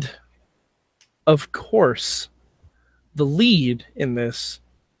 And, of course, the lead in this,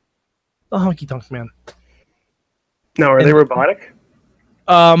 the Honky Tonk Man. Now, are they robotic?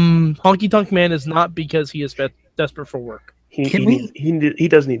 Honky Tonk Man is not because he is desperate for work. He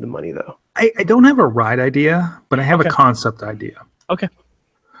does need the money, though. I don't have a ride idea, but I have a concept idea. Okay.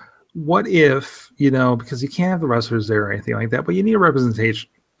 What if, because you can't have the wrestlers there or anything like that, but you need a representation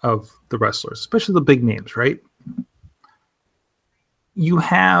of the wrestlers, especially the big names, right? You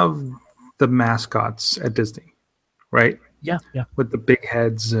have the mascots at Disney, right? Yeah. With the big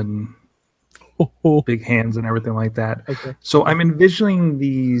heads and big hands and everything like that. Okay. So I'm envisioning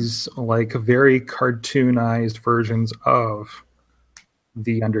these like very cartoonized versions of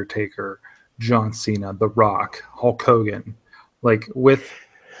The Undertaker, John Cena, The Rock, Hulk Hogan, like with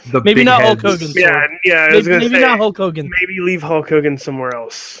the maybe big not heads. Hulk Hogan. Yeah. I was maybe not Hulk Hogan. Maybe leave Hulk Hogan somewhere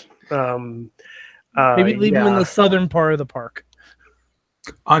else. Maybe leave him in the southern part of the park.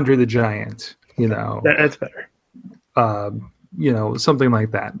 Andre the Giant, That's better. Something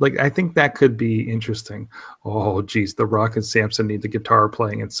like that. Like, I think that could be interesting. Oh, geez, The Rock and Samson need the guitar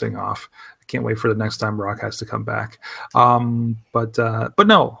playing and sing off. I can't wait for the next time Rock has to come back. But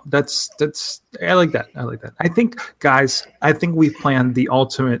no, that's I like that. I think we've planned the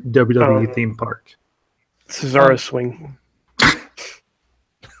ultimate WWE theme park. Cesaro swing.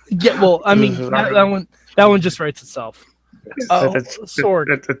 Yeah, well, I mean that one just writes itself. Sorg.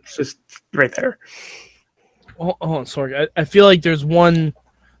 That's just right there. Hold on, Sorg. I feel like there's one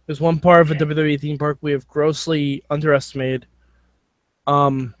part of a WWE theme park we have grossly underestimated.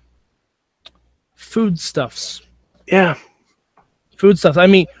 Foodstuffs. Yeah. Foodstuffs. I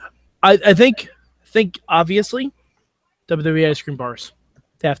mean, I think obviously WWE ice cream bars.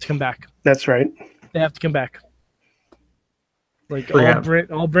 They have to come back. That's right. They have to come back. Like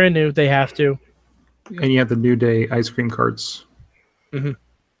all brand new. They have to. And you have the New Day ice cream carts all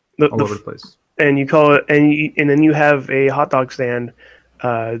over the place. And you call it, and then you have a hot dog stand,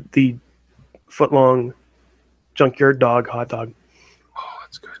 the foot-long junkyard dog hot dog. Oh,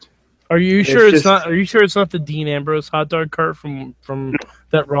 that's good. Are you sure it's not? Are you sure it's not the Dean Ambrose hot dog cart from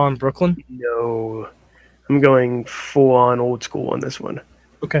that Raw in Brooklyn? No, I'm going full-on old school on this one.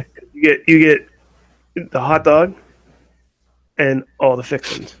 Okay. You get the hot dog and all the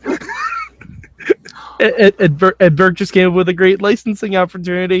fixings. Ed Burke just came up with a great licensing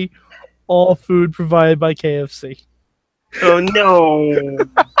opportunity. All food provided by KFC. Oh no!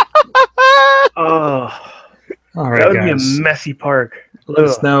 Oh, All That right, would guys. be a messy park. Let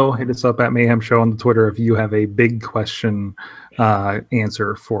us Ugh. know. Hit us up at Mayhem Show on the Twitter if you have a big question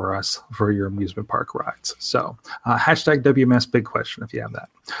answer for us for your amusement park rides. So hashtag WMS big question if you have that.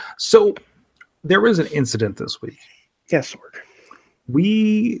 So there was an incident this week. Yes, Sorg.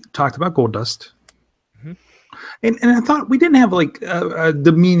 We talked about Gold Dust. And I thought we didn't have like a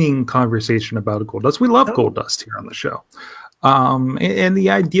demeaning conversation about Gold Dust. We love Gold Dust here on the show. And the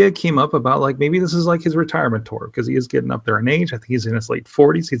idea came up about like maybe this is like his retirement tour because he is getting up there in age. I think he's in his late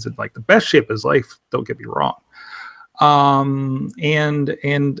 40s. He's in like the best shape of his life. Don't get me wrong.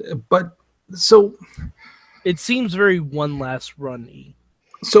 But so It seems very one last run-y.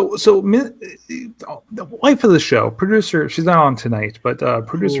 So the wife of the show, producer, she's not on tonight, but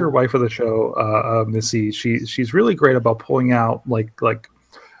producer, wife of the show, Missy, she's really great about pulling out like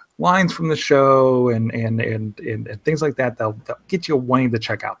lines from the show and things like that that'll get you wanting to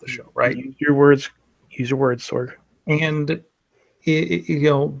check out the show, right? Use your words, Sorg. And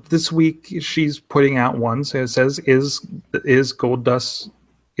this week she's putting out one. So it says, "Is this Gold Dust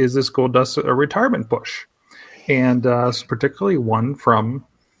a retirement push?" And particularly one from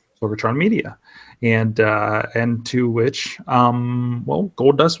Sorgatron Media, and to which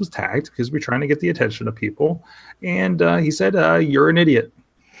Gold Dust was tagged because we're trying to get the attention of people, and he said, "You're an idiot."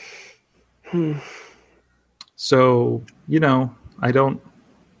 So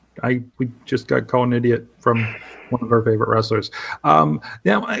we just got called an idiot from one of our favorite wrestlers. Now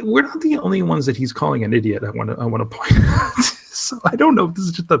we're not the only ones that he's calling an idiot. I want to point out. So I don't know if this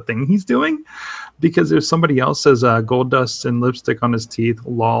is just a thing he's doing, because there's somebody else says Gold Dust and lipstick on his teeth,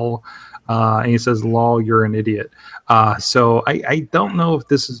 lol, and he says, "Lol, you're an idiot." So I don't know if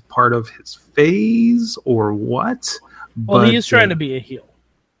this is part of his phase or what. Well, he is trying to be a heel.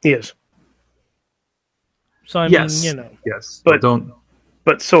 He is. So I yes, mean, yes, but don't.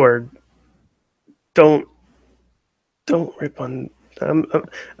 But Sorg, don't rip on.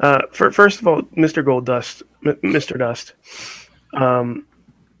 First of all, Mr. Gold Dust, Mr. Dust. On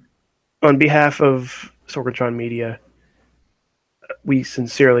behalf of Sorgatron Media, we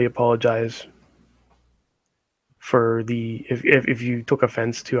sincerely apologize for if you took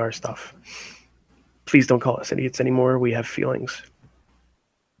offense to our stuff. Please don't call us idiots anymore. We have feelings.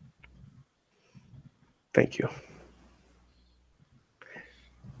 Thank you.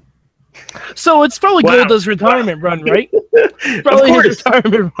 So it's probably Goldust's retirement run, right? Probably his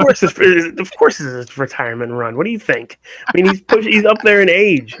retirement run. Of course, it's his retirement run. What do you think? I mean, he's up there in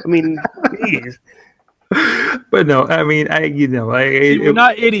age. I mean, geez. But no, I mean, we're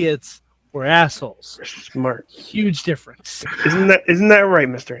not idiots. We're assholes. We're smart. Huge difference. Isn't that right,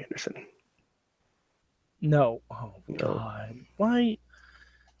 Mr. Anderson? No. Oh God. Why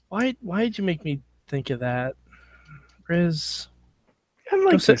did you make me think of that, Riz? I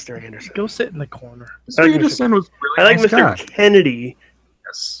like Mr. Anderson. Go sit in the corner. Mr. Anderson was really I like nice Mr. guy. Kennedy.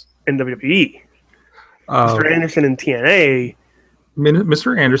 Yes. In WWE. Mr. Anderson in TNA.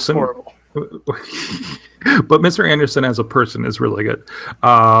 Mr. Anderson. Horrible. But Mr. Anderson as a person is really good,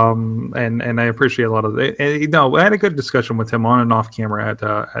 and I appreciate a lot of it. And, I had a good discussion with him on and off camera at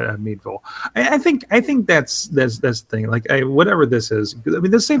Meadville. I think that's the thing. Like whatever this is, I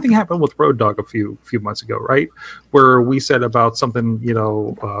mean, the same thing happened with Road Dogg a few months ago, right? Where we said about something,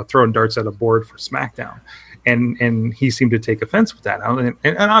 throwing darts at a board for SmackDown. And he seemed to take offense with that.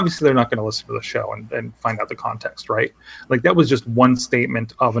 And obviously they're not going to listen to the show and find out the context, right? Like that was just one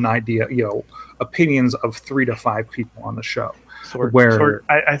statement of an idea, opinions of 3 to 5 people on the show.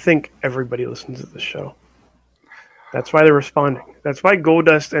 I think everybody listens to the show. That's why they're responding. That's why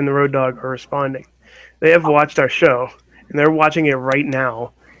Goldust and the Road Dogg are responding. They have watched our show, and they're watching it right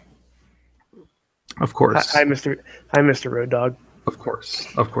now. Of course. Hi, Mr. Road Dogg. Of course.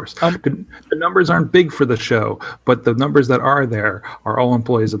 The numbers aren't big for the show, but the numbers that are there are all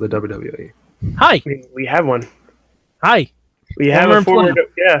employees of the WWE. Hi. We have one. Hi. We have a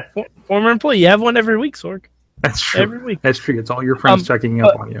former employee. You have one every week, Sorg. That's true. Every week. That's true. It's all your friends checking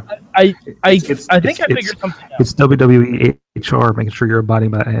up on you. I think I figured something out. It's WWE HR making sure you're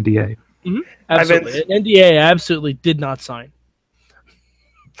abiding by NDA. Mm-hmm. Absolutely. An NDA I absolutely did not sign.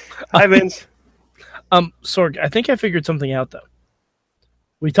 Hi, Vince. Sorg, I think I figured something out, though.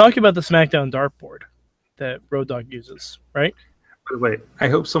 We talked about the SmackDown dartboard that Road Dogg uses, right? By the way, I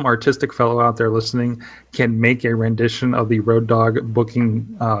hope some artistic fellow out there listening can make a rendition of the Road Dogg booking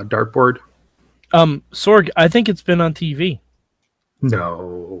dartboard. Sorg, I think it's been on TV.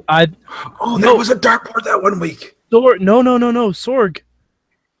 No. There was a dartboard that one week. No, Sorg.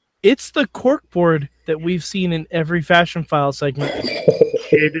 It's the corkboard that we've seen in every Fashion File segment.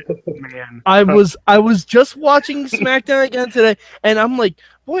 Kid Man. I was just watching SmackDown again today, and I'm like,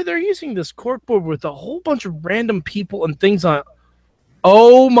 boy, they're using this corkboard with a whole bunch of random people and things on it.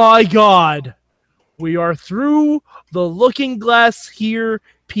 Oh my God. We are through the looking glass here,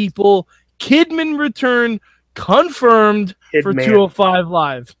 people. Kidman return confirmed for Kidman. 205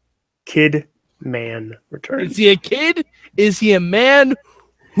 Live. Kid Man returns. Is he a kid? Is he a man?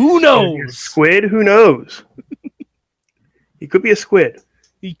 Who Is he a knows? squid? Who knows? He could be a squid.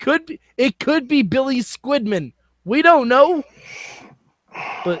 He could be. It could be Billy Squidman. We don't know.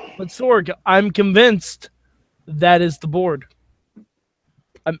 But Sorg, I'm convinced that is the board.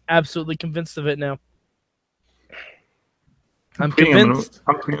 I'm absolutely convinced of it now. I'm convinced.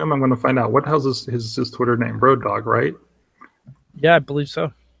 I'm going to find out. What the hell's his Twitter name? Road Dog, right? Yeah, I believe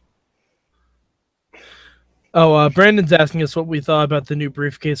so. Oh, Brandon's asking us what we thought about the new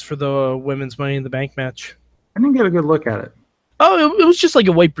briefcase for the women's Money in the Bank match. I didn't get a good look at it. Oh, it was just like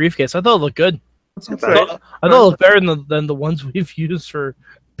a white briefcase. I thought it looked good. That's not It's bad. nice. I thought it looked better than the ones we've used for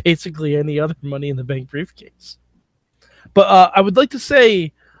basically any other Money in the Bank briefcase. But I would like to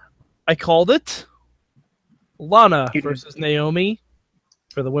say I called it Lana You did. versus Naomi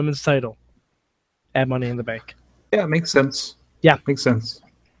for the women's title at Money in the Bank. Yeah, it makes sense. Yeah. Makes sense.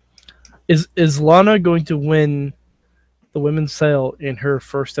 Is Lana going to win the women's title in her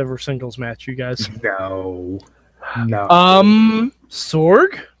first ever singles match, you guys? No. No.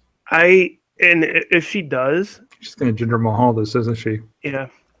 Sorg? And if she does, She's going to Jinder Mahal this, isn't she? yeah.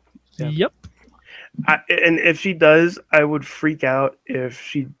 Yeah. Yep. And if she does, I would freak out if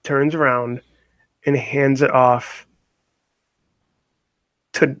she turns around and hands it off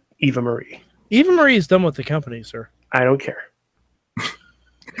to Eva Marie. Eva Marie is done with the company, sir. I don't care.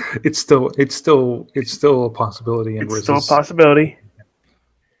 It's still a possibility. It's still a possibility.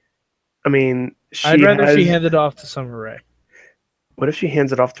 I mean, I'd rather she handed off to Summer Rae. What if she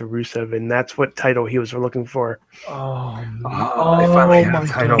hands it off to Rusev, and that's what title he was looking for? Oh, I finally have a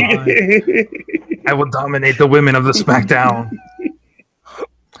title. I will dominate the women of the SmackDown.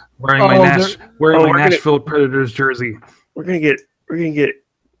 Wearing my we're gonna- Nashville Predators jersey. We're gonna get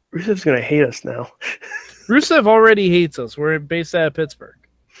Rusev's gonna hate us now. Rusev already hates us. We're based out of Pittsburgh.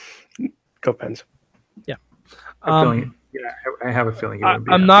 Go Pens. I have a feeling. He would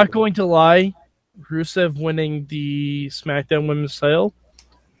be I'm happy. not going to lie. Rusev winning the SmackDown Women's title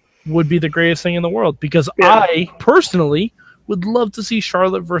would be the greatest thing in the world because I personally would love to see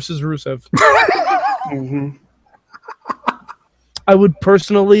Charlotte versus Rusev. Mm-hmm. I would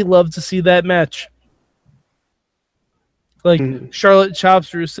personally love to see that match. Like Charlotte chops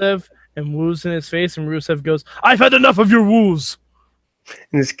Rusev and woos in his face, and Rusev goes, "I've had enough of your woos,"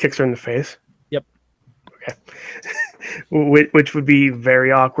 And just kicks her in the face. Yep. Okay. Which would be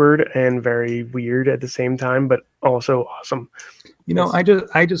very awkward and very weird at the same time, but also awesome. You know, I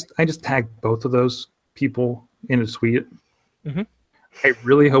just tagged both of those people in a tweet. Mhm. I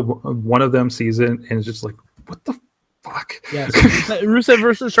really hope one of them sees it and is just like, "What the fuck?" Yes. Rusev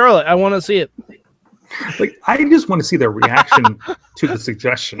versus Charlotte. I want to see it. Like, I just want to see their reaction to the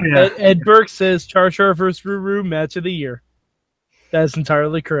suggestion. Yeah. Ed Burke says Char versus Ruru match of the year. That is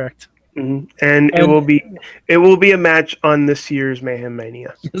entirely correct. Mhm. And it will be a match on this year's Mayhem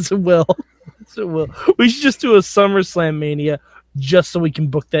Mania. Yes, it will. Yes, it will. We should just do a SummerSlam Mania just so we can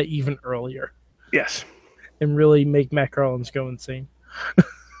book that even earlier Yes. and really make Matt Garland go insane.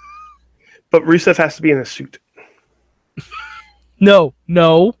 But Rusev has to be in a suit. No.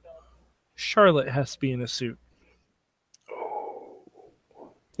 Charlotte has to be in a suit.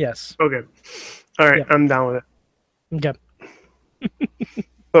 Yes. Okay. All right, Yeah. I'm down with it. Okay.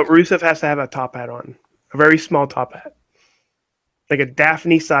 But Rusev has to have a top hat on. A very small top hat. Like a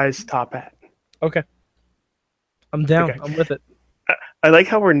Daphne-sized top hat. Okay. I'm down. Okay. I'm with it. I like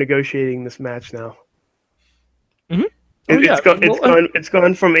how we're negotiating this match now. Mhm. It's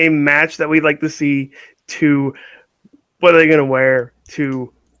gone from a match that we'd like to see to what are they going to wear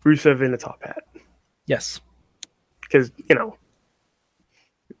to Rusev in a top hat. Yes. Because,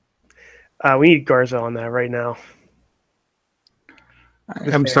 we need Garza on that right now.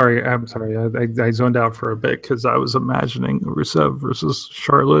 I'm sorry. I zoned out for a bit because I was imagining Rusev versus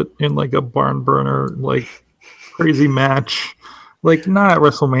Charlotte in like a barn burner, like crazy match, like not at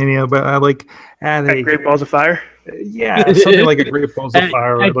WrestleMania, but at a Great Balls of Fire. yeah, something like a Great Balls of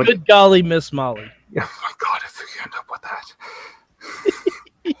Fire. And Like, good golly, Miss Molly. yeah, oh my God, if we end up with that.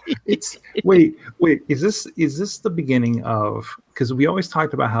 It's wait. Is this the beginning of? Because we always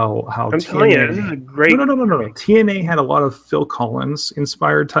talked about how I'm telling you, this is a great No. TNA had a lot of Phil Collins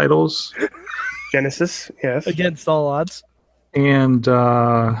inspired titles, Genesis. Yes. Against all odds. and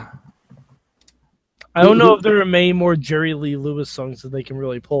I don't know if there are many more Jerry Lee Lewis songs that they can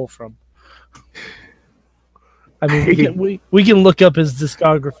really pull from. I mean, we can look up his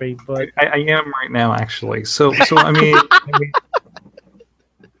discography, but I am right now, actually. So I mean,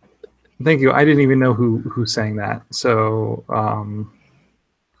 thank you. I didn't even know who sang that. So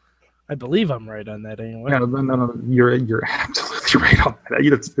I believe I'm right on that anyway. no. You're absolutely right on that.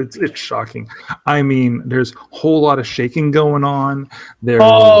 It's shocking. I mean, there's a whole lot of shaking going on. There's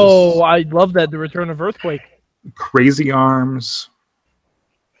I love that. The Return of Earthquake. Crazy Arms.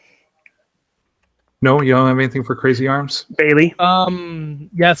 No, you don't have anything for Crazy Arms? Bailey.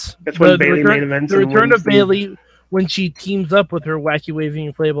 Yes. That's when Bailey main events. The return of Bailey when she teams up with her wacky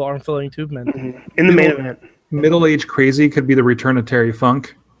waving inflatable arm filling tube men. Mm-hmm. In the main event. Middle-aged Crazy could be the return of Terry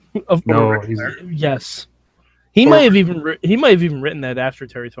Funk. Of course. Yes. He might have even written that after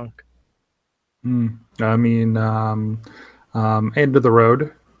Terry Funk. I mean, End of the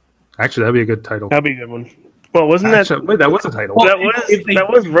Road. Actually, that'd be a good title. That'd be a good one. Well, wasn't that? Wait, that was a title. Well, that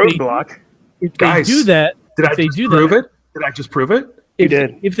was Roadblock. If they do that, did I just prove it? Did I just prove it? You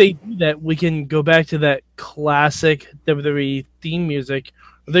did. If they do that, we can go back to that classic WWE theme music.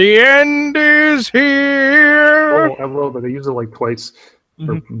 The end is here. Oh, I love it. They use it like twice,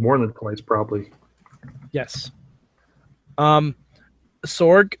 or more than twice, probably. Yes.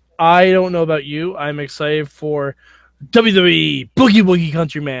 Sorg, I don't know about you. I'm excited for WWE Boogie Woogie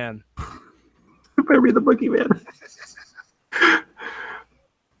Countryman. Bury the Boogeyman.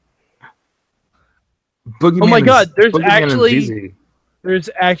 Oh my God! There's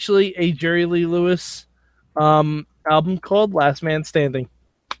actually a Jerry Lee Lewis album called Last Man Standing.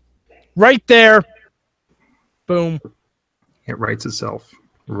 Right there. Boom. It writes itself.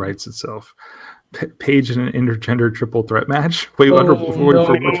 Paige in an intergender triple threat match. Wait, for which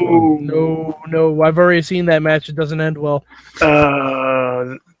one? No. I've already seen that match. It doesn't end well.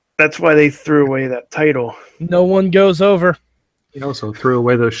 That's why they threw away that title. No one goes over. He also threw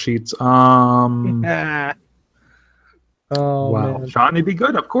away those sheets. Oh, wow, man. Sean, it'd be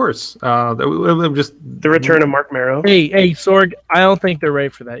good, of course. Just the return of Mark Marrow. Hey, Sorg, I don't think they're ready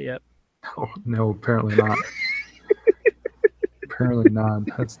for that yet. No, apparently not. Apparently not.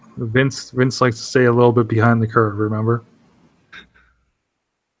 That's Vince likes to stay a little bit behind the curve. Remember?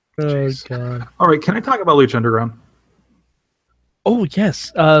 Jeez. Oh God! All right, can I talk about Lucha Underground? Oh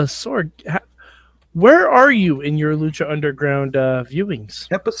yes, Sorg. Where are you in your Lucha Underground viewings?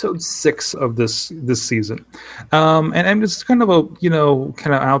 Episode 6 of this season, and I'm just kind of a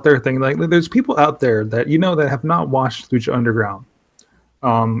kind of out there thing. Like, there's people out there that that have not watched Lucha Underground,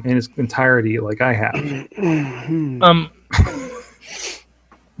 in its entirety, like I have.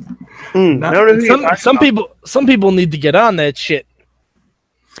 Some people need to get on that shit.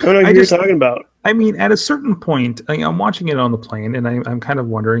 I don't know what you're talking about. I mean, at a certain point, I'm watching it on the plane, and I'm kind of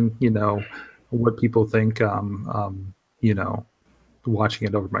wondering, what people think, watching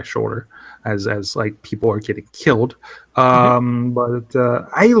it over my shoulder as like people are getting killed. But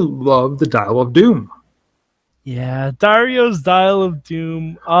I love the Dial of Doom. Yeah, Dario's Dial of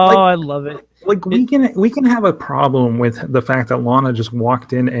Doom. Oh, I love it. Like, we can have a problem with the fact that Lana just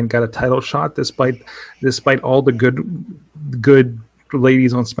walked in and got a title shot, despite all the good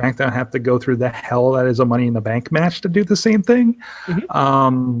ladies on SmackDown have to go through the hell that is a Money in the Bank match to do the same thing.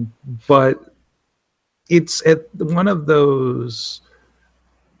 But it's at one of those,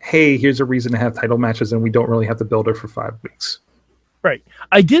 hey, here's a reason to have title matches, and we don't really have to build it for 5 weeks. Right.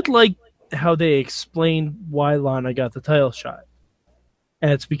 I did like how they explained why Lana got the title shot.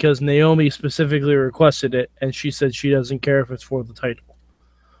 And it's because Naomi specifically requested it, and she said she doesn't care if it's for the title.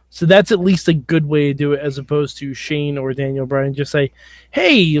 So that's at least a good way to do it, as opposed to Shane or Daniel Bryan just say,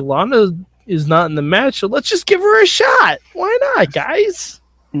 hey, Lana is not in the match, so let's just give her a shot. Why not, guys?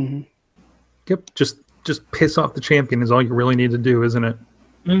 Mm-hmm. Yep, just piss off the champion is all you really need to do, isn't it?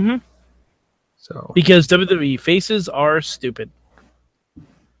 Mm-hmm. So, because WWE faces are stupid.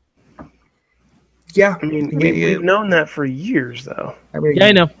 Yeah, I mean, we've known that for years, though.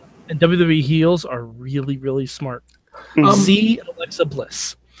 I know. And WWE heels are really, really smart. See Alexa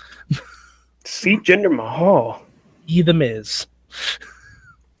Bliss. See Jinder Mahal. See The Miz.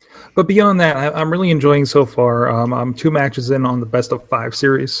 But beyond that, I'm really enjoying so far. I'm 2 matches in on the best of 5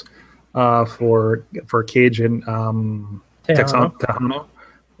 series for Cage and Tejano.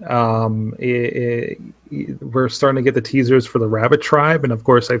 We're starting to get the teasers for the Rabbit Tribe, and of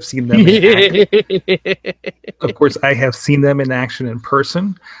course, I've seen them. Of course, I have seen them in action in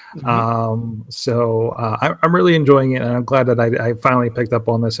person. So I'm really enjoying it, and I'm glad that I finally picked up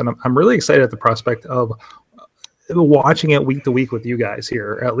on this, and I'm really excited at the prospect of watching it week to week with you guys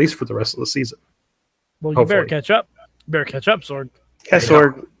here, at least for the rest of the season. Well, you better catch up. Sorg. Yeah,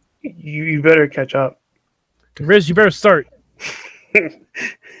 Sorg. You better catch up. Riz, you better start.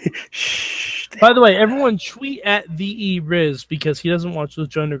 Shh. By the way, everyone tweet at VE Riz because he doesn't watch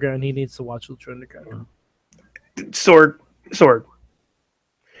Lucha Underground. He needs to watch Lucha Underground. Sword.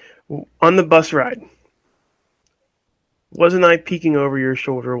 On the bus ride, wasn't I peeking over your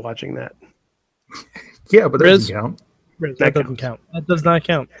shoulder watching that? Yeah, but that Riz? doesn't count. Riz, That that doesn't count. That does not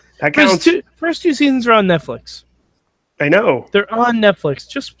count. That counts. First two seasons are on Netflix. I know. They're on Netflix.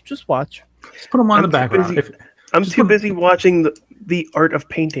 Just watch. Just put them on I'm the too background. busy. I'm too busy watching the art of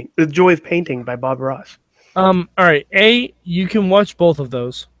painting, The Joy of Painting by Bob Ross. All right. You can watch both of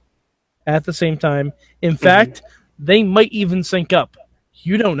those at the same time. In fact, they might even sync up.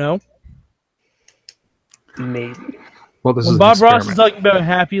 You don't know. Maybe. Well, this When is Bob an Ross is experiment. talking about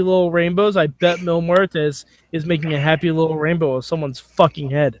happy little rainbows, I bet Mil Muertes is making a happy little rainbow of someone's fucking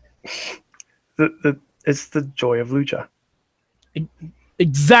head. It's the Joy of Lucha,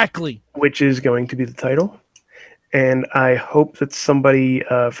 Exactly. which is going to be the title. And I hope that somebody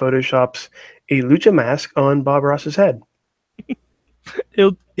photoshops a lucha mask on Bob Ross's head.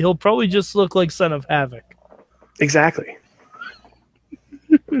 He'll probably just look like Son of Havoc. Exactly.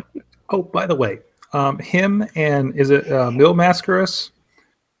 Oh, by the way, him and is it Mil Mascaras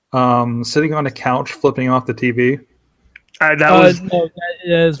sitting on a couch flipping off the TV? That was No,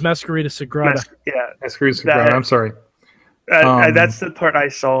 that is Masquerita Sagrada. yeah. Mascaras, That- I'm sorry. That's the part I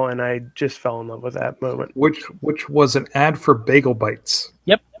saw, and I just fell in love with that moment. Which was an ad for Bagel Bites.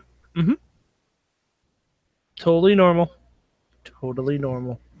 Yep. Mm-hmm. Totally normal. Totally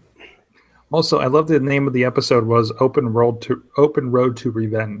normal. Also, I love the name of the episode was Open Road to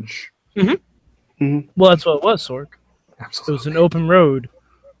Revenge. Well, that's what it was, Sorg. It Absolutely. was an open road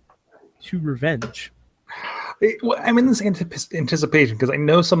to revenge. I'm in this anticipation because I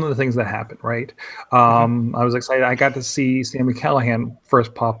know some of the things that happened, right? I was excited. I got to see Sami Callihan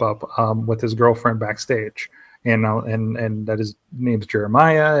first pop up with his girlfriend backstage, and that his name's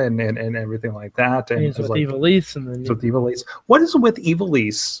Jeremiah and everything like that. And He's it was with like, Ivelisse and then it's with Ivelisse. What is with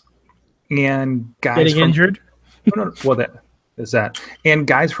Ivelisse and guys getting from, injured. No, well, that is that, and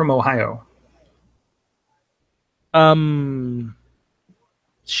guys from Ohio.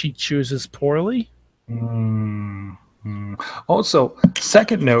 She chooses poorly. Also,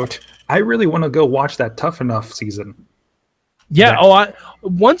 second note, I really want to go watch that Tough Enough season. Yeah.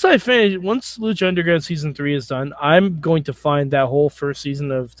 Once Lucha Underground season 3 is done, I'm going to find that whole first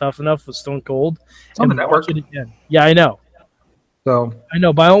season of Tough Enough with Stone Cold on the and network. watch it again. Yeah, I know, So,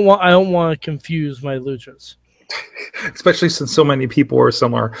 but I don't want to confuse my luchas. especially since so many people were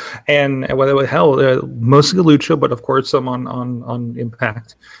similar, and whether hell, mostly Lucha, but of course some on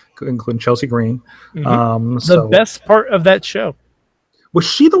Impact, including Chelsea Green. The best part of that show. Was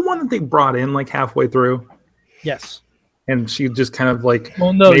she the one that they brought in like halfway through, Yes. and she just kind of like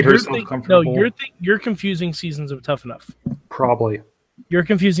Well, no, made you're herself comfortable? you're confusing seasons of Tough Enough. Probably. You're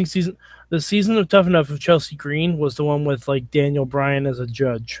confusing season. The season of Tough Enough of Chelsea Green was the one with like Daniel Bryan as a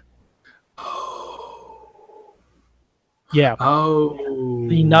judge. Yeah, Oh,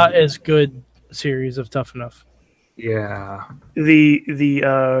 the not as good series of Tough Enough. yeah.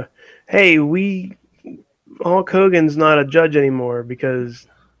 The hey, Hulk Hogan's not a judge anymore because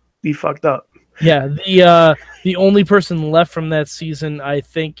he fucked up. Yeah, the only person left from that season, I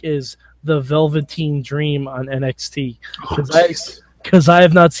think, is the Velveteen Dream on NXT because I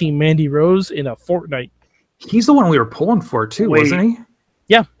have not seen Mandy Rose in a fortnight. He's the one we were pulling for too, Wait. wasn't he?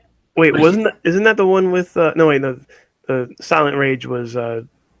 Yeah, Wait, isn't that the one with no wait, no, the Silent Rage was no,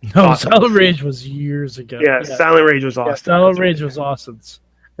 Awesome. Silent Rage was years ago. yeah, Silent Rage was Yeah, awesome. Silent Rage was Austin's,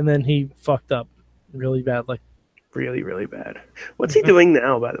 and then he fucked up really badly. Really, really bad. What's he doing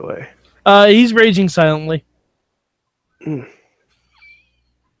now, by the way? He's raging silently. You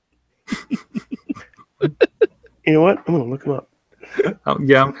know what? I'm gonna look him up. Oh,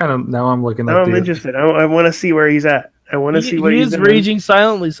 yeah, I'm looking at Now I'm the interested. I want to see where he's at. I want to see what He he's is doing. raging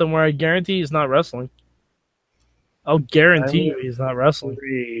silently somewhere. I guarantee he's not wrestling. I'll guarantee you he's not wrestling.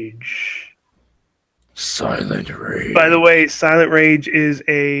 Rage. Silent Rage. By the way, Silent Rage is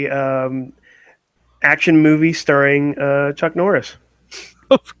a action movie starring Chuck Norris.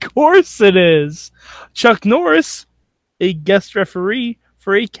 Of course it is. Chuck Norris, a guest referee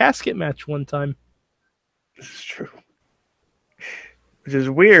for a casket match one time. This is true. Which is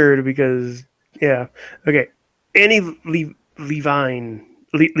weird because, yeah. Okay. Annie Levine.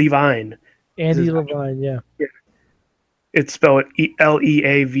 Levine. Andy This is- Levine, yeah. It's spelled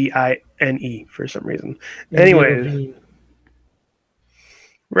Leavine for some reason. Andy Anyways, Levine.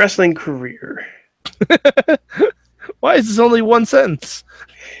 wrestling career. Why is this only one sentence?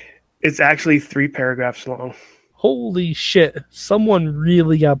 It's actually 3 paragraphs long. Holy shit! Someone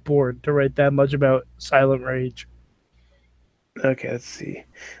really got bored to write that much about Silent Rage. Okay, let's see.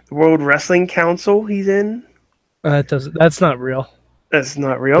 The World Wrestling Council. He's in. That's not real. That's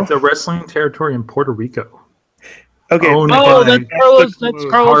not real. It's a wrestling territory in Puerto Rico. Okay. That's Carlos. That's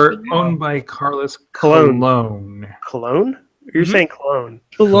Carlos. Owned by Carlos Colon. Colon. Cologne? You're saying cologne.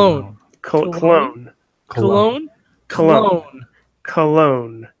 Cologne. Cologne. Cologne. Cologne.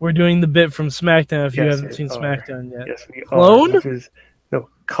 Cologne. We're doing the bit from SmackDown. If you Yes, haven't we seen are. SmackDown yet. Yes, we Cologne? are. No,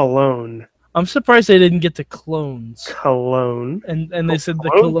 cologne. I'm surprised they didn't get to clones. Cologne. And they said the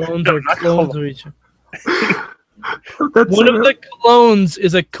Cologne? colognes No, are not clones cologne. of each other. One of the colognes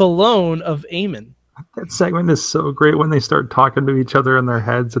is a cologne of Eamon. That segment is so great when they start talking to each other in their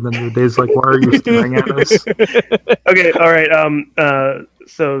heads, and then New Day's like, "Why are you staring at us?" Okay, all right.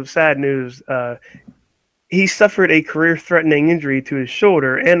 So sad news. He suffered a career-threatening injury to his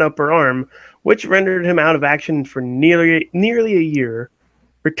shoulder and upper arm, which rendered him out of action for nearly a year,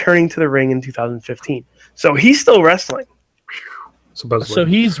 returning to the ring in 2015. So he's still wrestling. Supposedly. So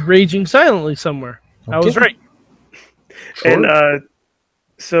he's raging silently somewhere. I was Okay. right. Sure. And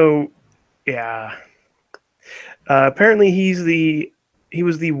yeah. Apparently he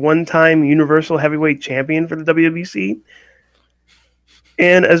was the one-time Universal Heavyweight Champion for the WWC,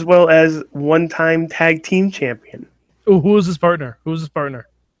 and as well as one-time Tag Team Champion. Ooh, who was his partner?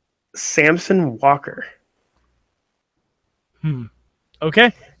 Samson Walker.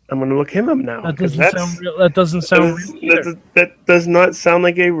 Okay. I'm going to look him up now. That 'cause doesn't sound real. That doesn't sound real either. that does not sound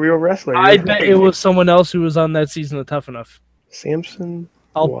like a real wrestler. I bet it was someone else who was on that season of Tough Enough. Samson.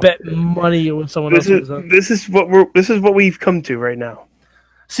 I'll Walker. bet money it was someone else who was on. This is what we've come to right now.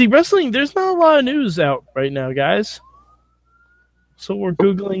 See, wrestling, there's not a lot of news out right now, guys. So we're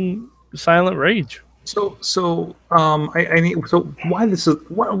Googling Silent Rage. So why this is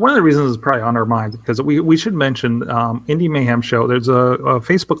one of the reasons is probably on our mind, because we should mention Indie Mayhem Show. There's a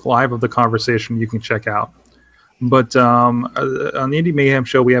Facebook Live of the conversation you can check out. But on the Indie Mayhem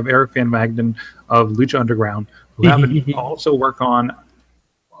Show, we have Eric Van Magden of Lucha Underground, who happen to also work on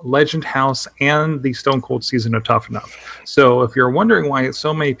Legend House and the Stone Cold season of Tough Enough. So if you're wondering why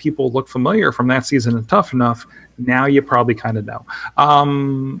so many people look familiar from that season of Tough Enough, now you probably kind of know.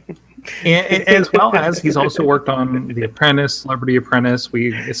 And as well as he's also worked on The Apprentice, Celebrity Apprentice.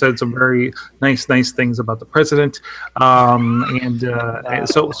 We said some very nice things about the president. So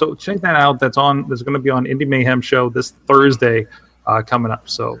check that out. There's going to be on Indie Mayhem Show this Thursday coming up.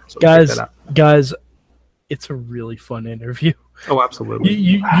 So check that out. Guys, it's a really fun interview. Oh, absolutely.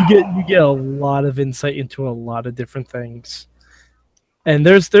 You get a lot of insight into a lot of different things. And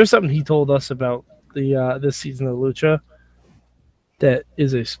there's something he told us about the this season of Lucha that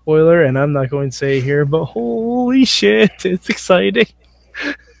is a spoiler, and I'm not going to say it here, but holy shit, it's exciting.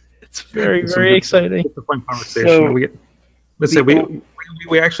 It's very exciting. It's a fun conversation. So,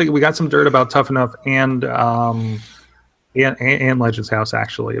 we got some dirt about Tough Enough and Legends House,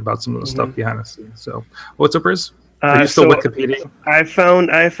 actually, about some of the stuff behind the scenes. So what's up, Riz? Are you still Wikipedia? I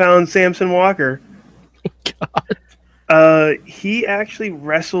found Samson Walker. God. He actually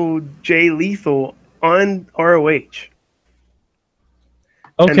wrestled Jay Lethal on ROH.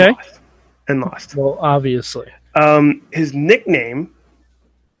 Okay. And lost. Well, obviously. His nickname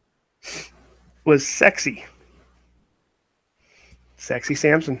was Sexy. Sexy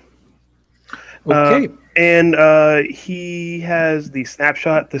Samson. Okay. And he has the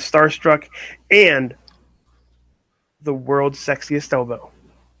Snapshot, the Starstruck, and the world's sexiest elbow.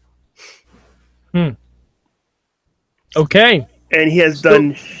 Okay. And he has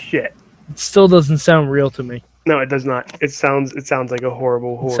done shit. It still doesn't sound real to me. No, it does not. It sounds like a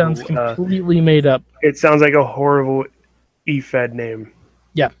horrible. It sounds completely made up. It sounds like a horrible E-Fed name.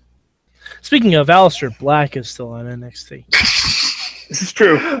 Yeah. Speaking of, Aleister Black is still on NXT. This is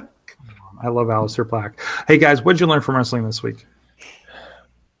true. I love Aleister Black. Hey guys, what did you learn from wrestling this week?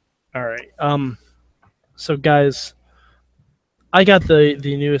 All right. So guys, I got the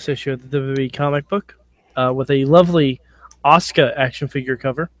newest issue of the WWE comic book with a lovely Asuka action figure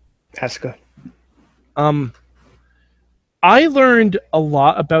cover. Asuka. I learned a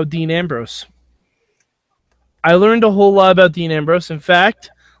lot about Dean Ambrose. I learned a whole lot about Dean Ambrose. In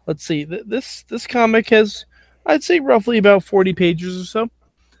fact, let's see. This comic has, I'd say, roughly about 40 pages or so.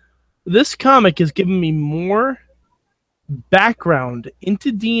 This comic has given me more background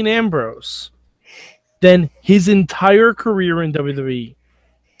into Dean Ambrose than his entire career in WWE.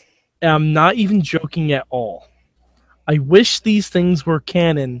 And I'm not even joking at all. I wish these things were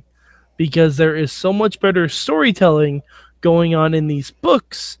canon because there is so much better storytelling going on in these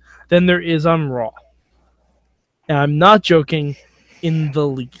books than there is on Raw. And I'm not joking in the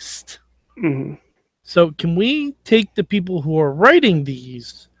least. Mm-hmm. So can we take the people who are writing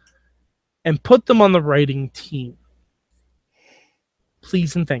these and put them on the writing team?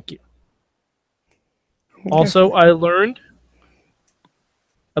 Please and thank you. Also, I learned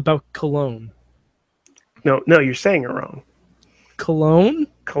about cologne. No, you're saying it wrong. Cologne?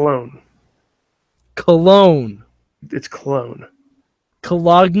 Cologne. Cologne. It's cologne.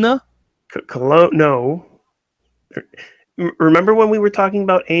 Cologne? Cologne. No. Remember when we were talking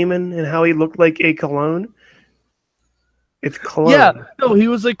about Eamon and how he looked like a cologne? It's cologne. Yeah, no, he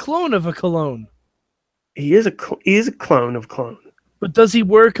was a clone of a cologne. He is a clone of clone. But does he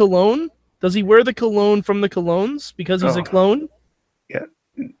wear cologne? Does he wear the cologne from the colognes because he's a clone? Yeah.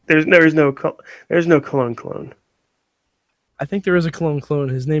 There's no cologne. I think there is a clone.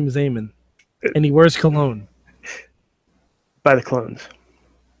 His name is Eamon. And he wears cologne. By the clones.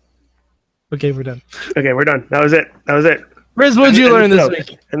 Okay, we're done. Okay, we're done. That was it. Riz, what did you learn this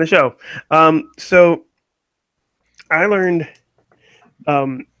week? In the show. So I learned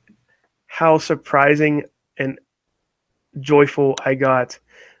how surprising and joyful I got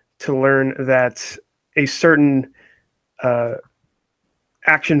to learn that a certain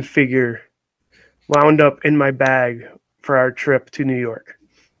action figure wound up in my bag for our trip to New York.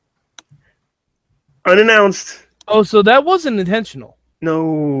 Unannounced. Oh, so that wasn't intentional.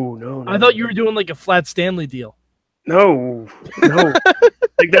 No. I thought you were doing like a Flat Stanley deal. No.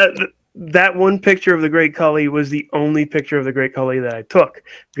 Like that one picture of the Great Khali was the only picture of the Great Khali that I took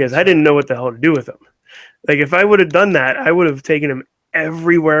because I didn't know what the hell to do with him. Like if I would have done that, I would have taken him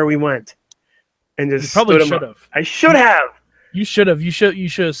everywhere we went and just you probably should have. I should have. You should have. You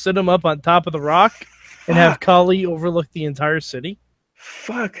should have set him up on top of the rock and have Khali overlook the entire city.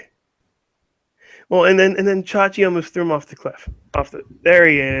 Fuck. Well, and then Chachi almost threw him off the cliff. There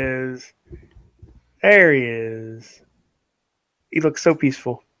he is. He looks so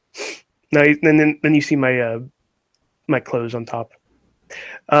peaceful. Now, then you see my my clothes on top.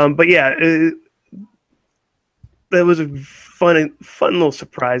 But yeah, that was a fun little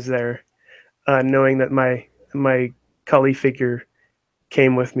surprise there, knowing that my Khali figure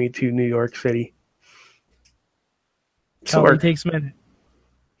came with me to New York City. Khali takes men.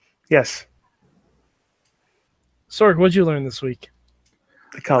 Yes. Sorg, what'd you learn this week?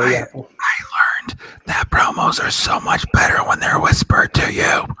 The Khali apple. I learned that promos are so much better when they're whispered to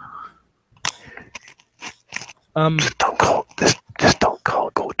you. Just don't call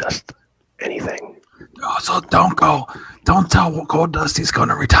Goldust anything. Also, don't tell Goldust he's going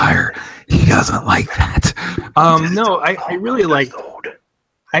to retire. He doesn't like that. No, I really like.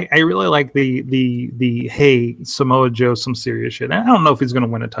 I really like the hey, Samoa Joe, some serious shit. I don't know if he's going to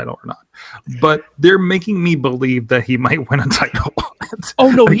win a title or not, but they're making me believe that he might win a title. Oh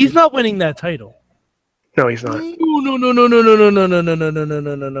no, he's not winning that title. No, he's not.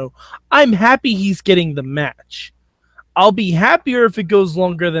 No. I'm happy he's getting the match. I'll be happier if it goes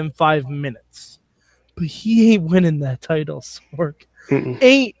longer than 5 minutes. But he ain't winning that title, Sorg.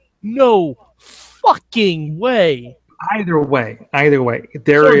 Ain't no fucking way. Either way,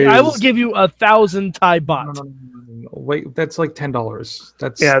 Sorry, I will give you 1,000 Thai baht. No. Wait, that's like $10.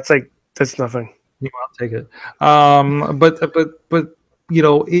 That's nothing. I'll take it. But you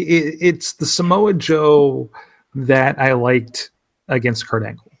know, it's the Samoa Joe that I liked against Kurt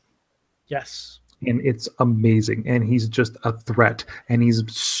Angle. Yes. And it's amazing, and he's just a threat, and he's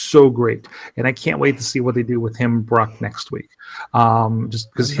so great, and I can't wait to see what they do with him and Brock next week.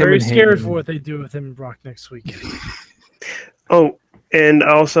 Just because I'm very scared for what they do with him and Brock next week. Oh, and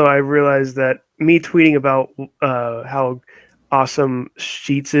also I realized that me tweeting about how awesome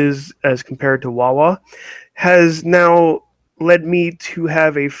Sheets is as compared to Wawa has now led me to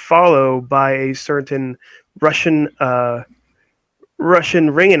have a follow by a certain Russian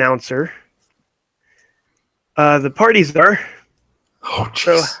ring announcer. The parties are. Oh,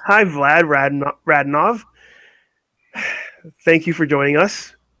 so hi, Vlad Radnov. Thank you for joining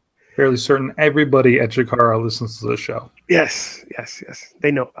us. Fairly certain everybody at Chikara listens to the show. Yes.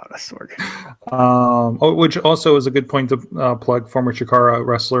 They know about us, Sorg. Which also is a good point to plug. Former Chikara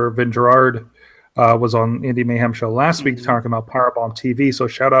wrestler Vin Gerard was on Indie Mayhem show last week talking about Powerbomb TV. So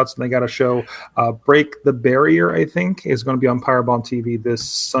shout outs. And they got a show, Break the Barrier, I think, is going to be on Powerbomb TV this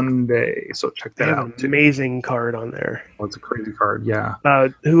Sunday. So check that out. An amazing card on there. Oh, it's a crazy card. Yeah.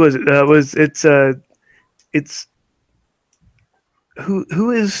 Who was it? It's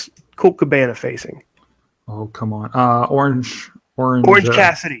who is Colt Cabana facing? Oh, come on. Orange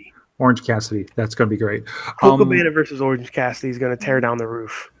Cassidy. Orange Cassidy. That's going to be great. Colt Cabana versus Orange Cassidy is going to tear down the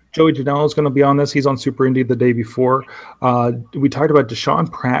roof. Joey Janela is going to be on this. He's on Super Indie the day before. We talked about Deshaun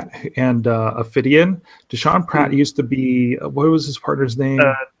Pratt and Ophidian. Deshaun Pratt used to be, what was his partner's name?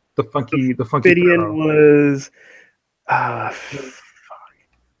 The funky Bidian pharaoh. was.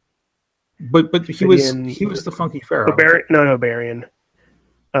 But he was the funky pharaoh. Barian.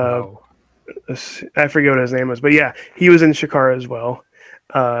 No. I forget what his name was, but yeah, he was in Shikara as well.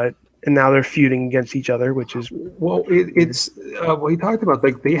 And now they're feuding against each other, which is it's what he talked about.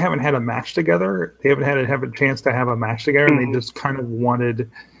 Like they haven't had a match together. They haven't had a chance to have a match together, and they just kind of wanted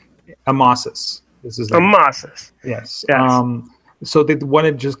Amasis. This is Amasis. Yes. So they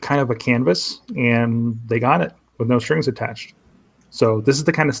wanted just kind of a canvas, and they got it with no strings attached. So this is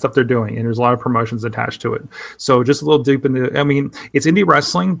the kind of stuff they're doing, and there's a lot of promotions attached to it. So just a little deep into, I mean, it's indie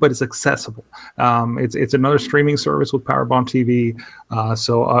wrestling, but it's accessible. It's another streaming service with Powerbomb TV.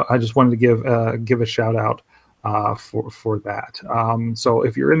 So I just wanted to give a shout out for that. So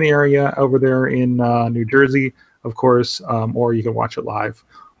if you're in the area over there in New Jersey, of course, or you can watch it live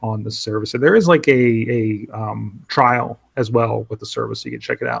on the service. And there is like a trial as well with the service, so you can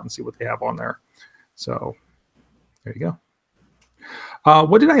check it out and see what they have on there. So there you go.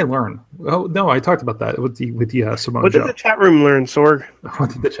 What did I learn? Oh no, I talked about that with the Samoa What Joe. did the chat room learn, Sorg? What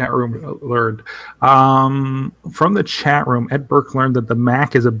did the chat room learn? From the chat room, Ed Burke learned that the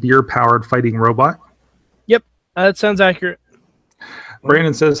Mac is a beer-powered fighting robot. Yep, that sounds accurate.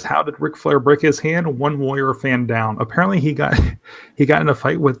 Brandon says, "How did Ric Flair break his hand? One Warrior fan down. Apparently, he got in a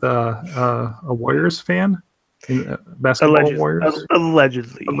fight with a Warriors fan, basketball Warriors.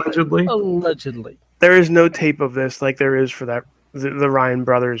 Allegedly. There is no tape of this, like there is for that the Ryan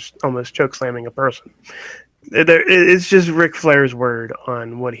brothers almost choke slamming a person. It's just Ric Flair's word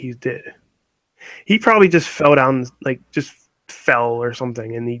on what he did. He probably just fell down, like just fell or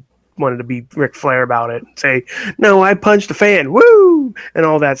something, and he wanted to be Ric Flair about it and say, "No, I punched a fan, woo!" and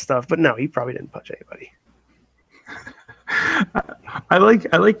all that stuff. But no, he probably didn't punch anybody. I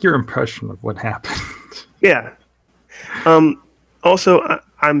like your impression of what happened. Yeah. Also,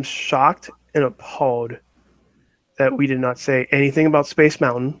 I'm shocked and appalled that we did not say anything about Space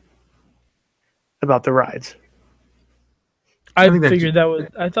Mountain, about the rides. I figured that was.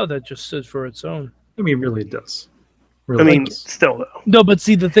 I thought that just stood for its own. I mean, really, it does. Really, I mean, still though. No, but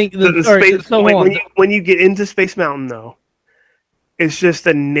see the thing. When you get into Space Mountain, though, it's just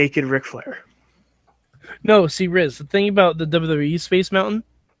a naked Ric Flair. No, see, Riz, the thing about the WWE Space Mountain,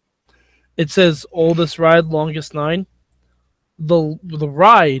 it says oldest ride, longest line. The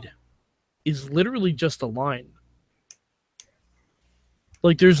ride is literally just a line.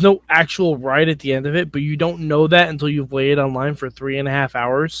 Like, there's no actual ride at the end of it, but you don't know that until you've waited online for 3.5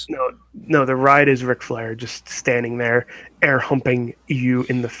 hours. No, the ride is Ric Flair just standing there, air humping you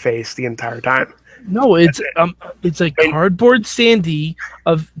in the face the entire time. No, it's a cardboard standee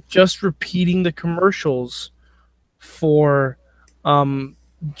of just repeating the commercials for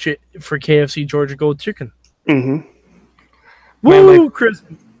KFC Georgia Gold Chicken. Mm-hmm. Woo, Chris.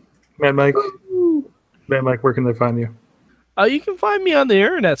 Mad Mike, where can they find you? You can find me on the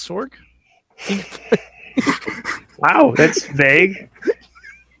internet, Sorg. Wow, that's vague.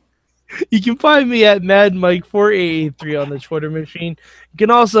 You can find me at MadMike4883 on the Twitter machine. You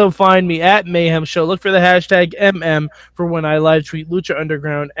can also find me at Mayhem Show. Look for the hashtag MM for when I live tweet Lucha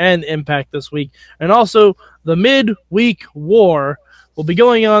Underground and Impact this week. And also, the Midweek War will be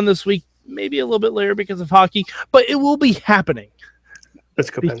going on this week, maybe a little bit later because of hockey, but it will be happening. Let's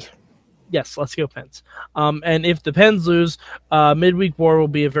go, Pens. Yes, let's go, Pens. And if the Pens lose, Midweek War will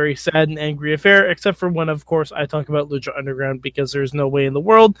be a very sad and angry affair, except for when, of course, I talk about Lucha Underground, because there's no way in the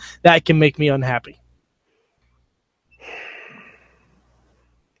world that can make me unhappy.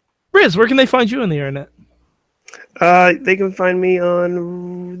 Riz, where can they find you on the internet? They can find me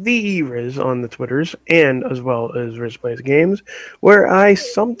on the Riz on the Twitters, and as well as Riz Plays Games, where I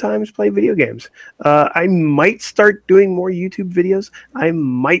sometimes play video games. I might start doing more YouTube videos. I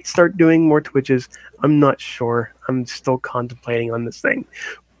might start doing more Twitches. I'm not sure. I'm still contemplating on this thing.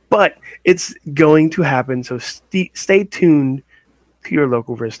 But it's going to happen, so stay tuned to your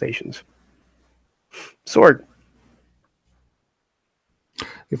local Riz stations. Sorg.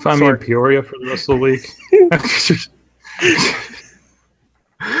 You can find me in Peoria for the rest of the week.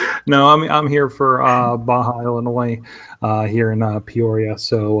 No, I'm here for Baja, Illinois, here in Peoria.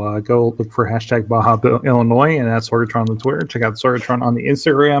 So go look for hashtag Baja Illinois, and that's Sorgatron on Twitter. Check out Sorgatron on the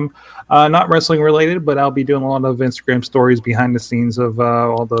Instagram. Not wrestling related, but I'll be doing a lot of Instagram stories behind the scenes of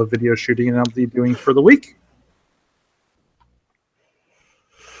all the video shooting and I'll be doing for the week.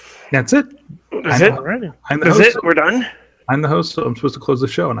 That's it. That's it. We're done. I'm the host, so I'm supposed to close the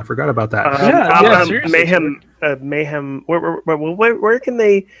show, and I forgot about that. Mayhem. Where can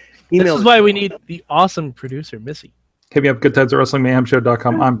they email? This is why we need the awesome producer, Missy. Hit me up,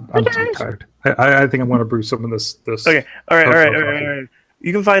 goodtimes@wrestlingmayhemshow.com. I'm so tired. I think I'm going to brew some of this. Okay. All right.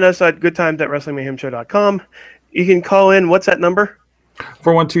 You can find us at goodtimes@wrestlingmayhemshow.com. You can call in. What's that number?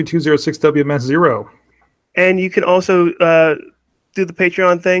 412-206-WMS0. And you can also do the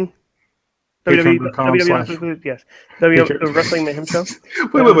Patreon thing. Patreon.com/. Yes. The Wrestling Mayhem Show.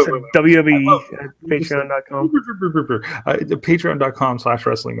 Wait. WWE Patreon.com.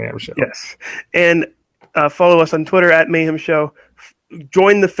 Patreon.com/Wrestling Mayhem Show. Yes. And follow us on Twitter at Mayhem Show.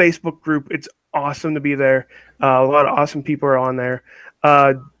 Join the Facebook group. It's awesome to be there. A lot of awesome people are on there.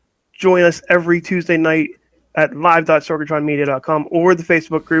 Join us every Tuesday night at live.sorgatronmedia.com or the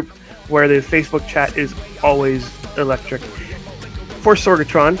Facebook group, where the Facebook chat is always electric. For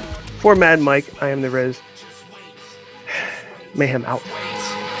Sorgatron, for Mad Mike, I am the Riz. Mayhem out.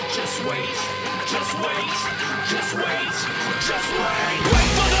 Just wait. Wait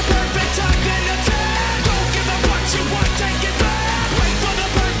for the perfect time, then attack. Don't give up what you want, take it back. Wait for the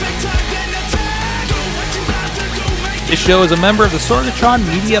perfect time, then attack. Do what you have to do, make it. This show is a member of the Sorgatron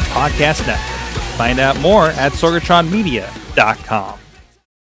Media Podcast Network. Find out more at sorgatronmedia.com.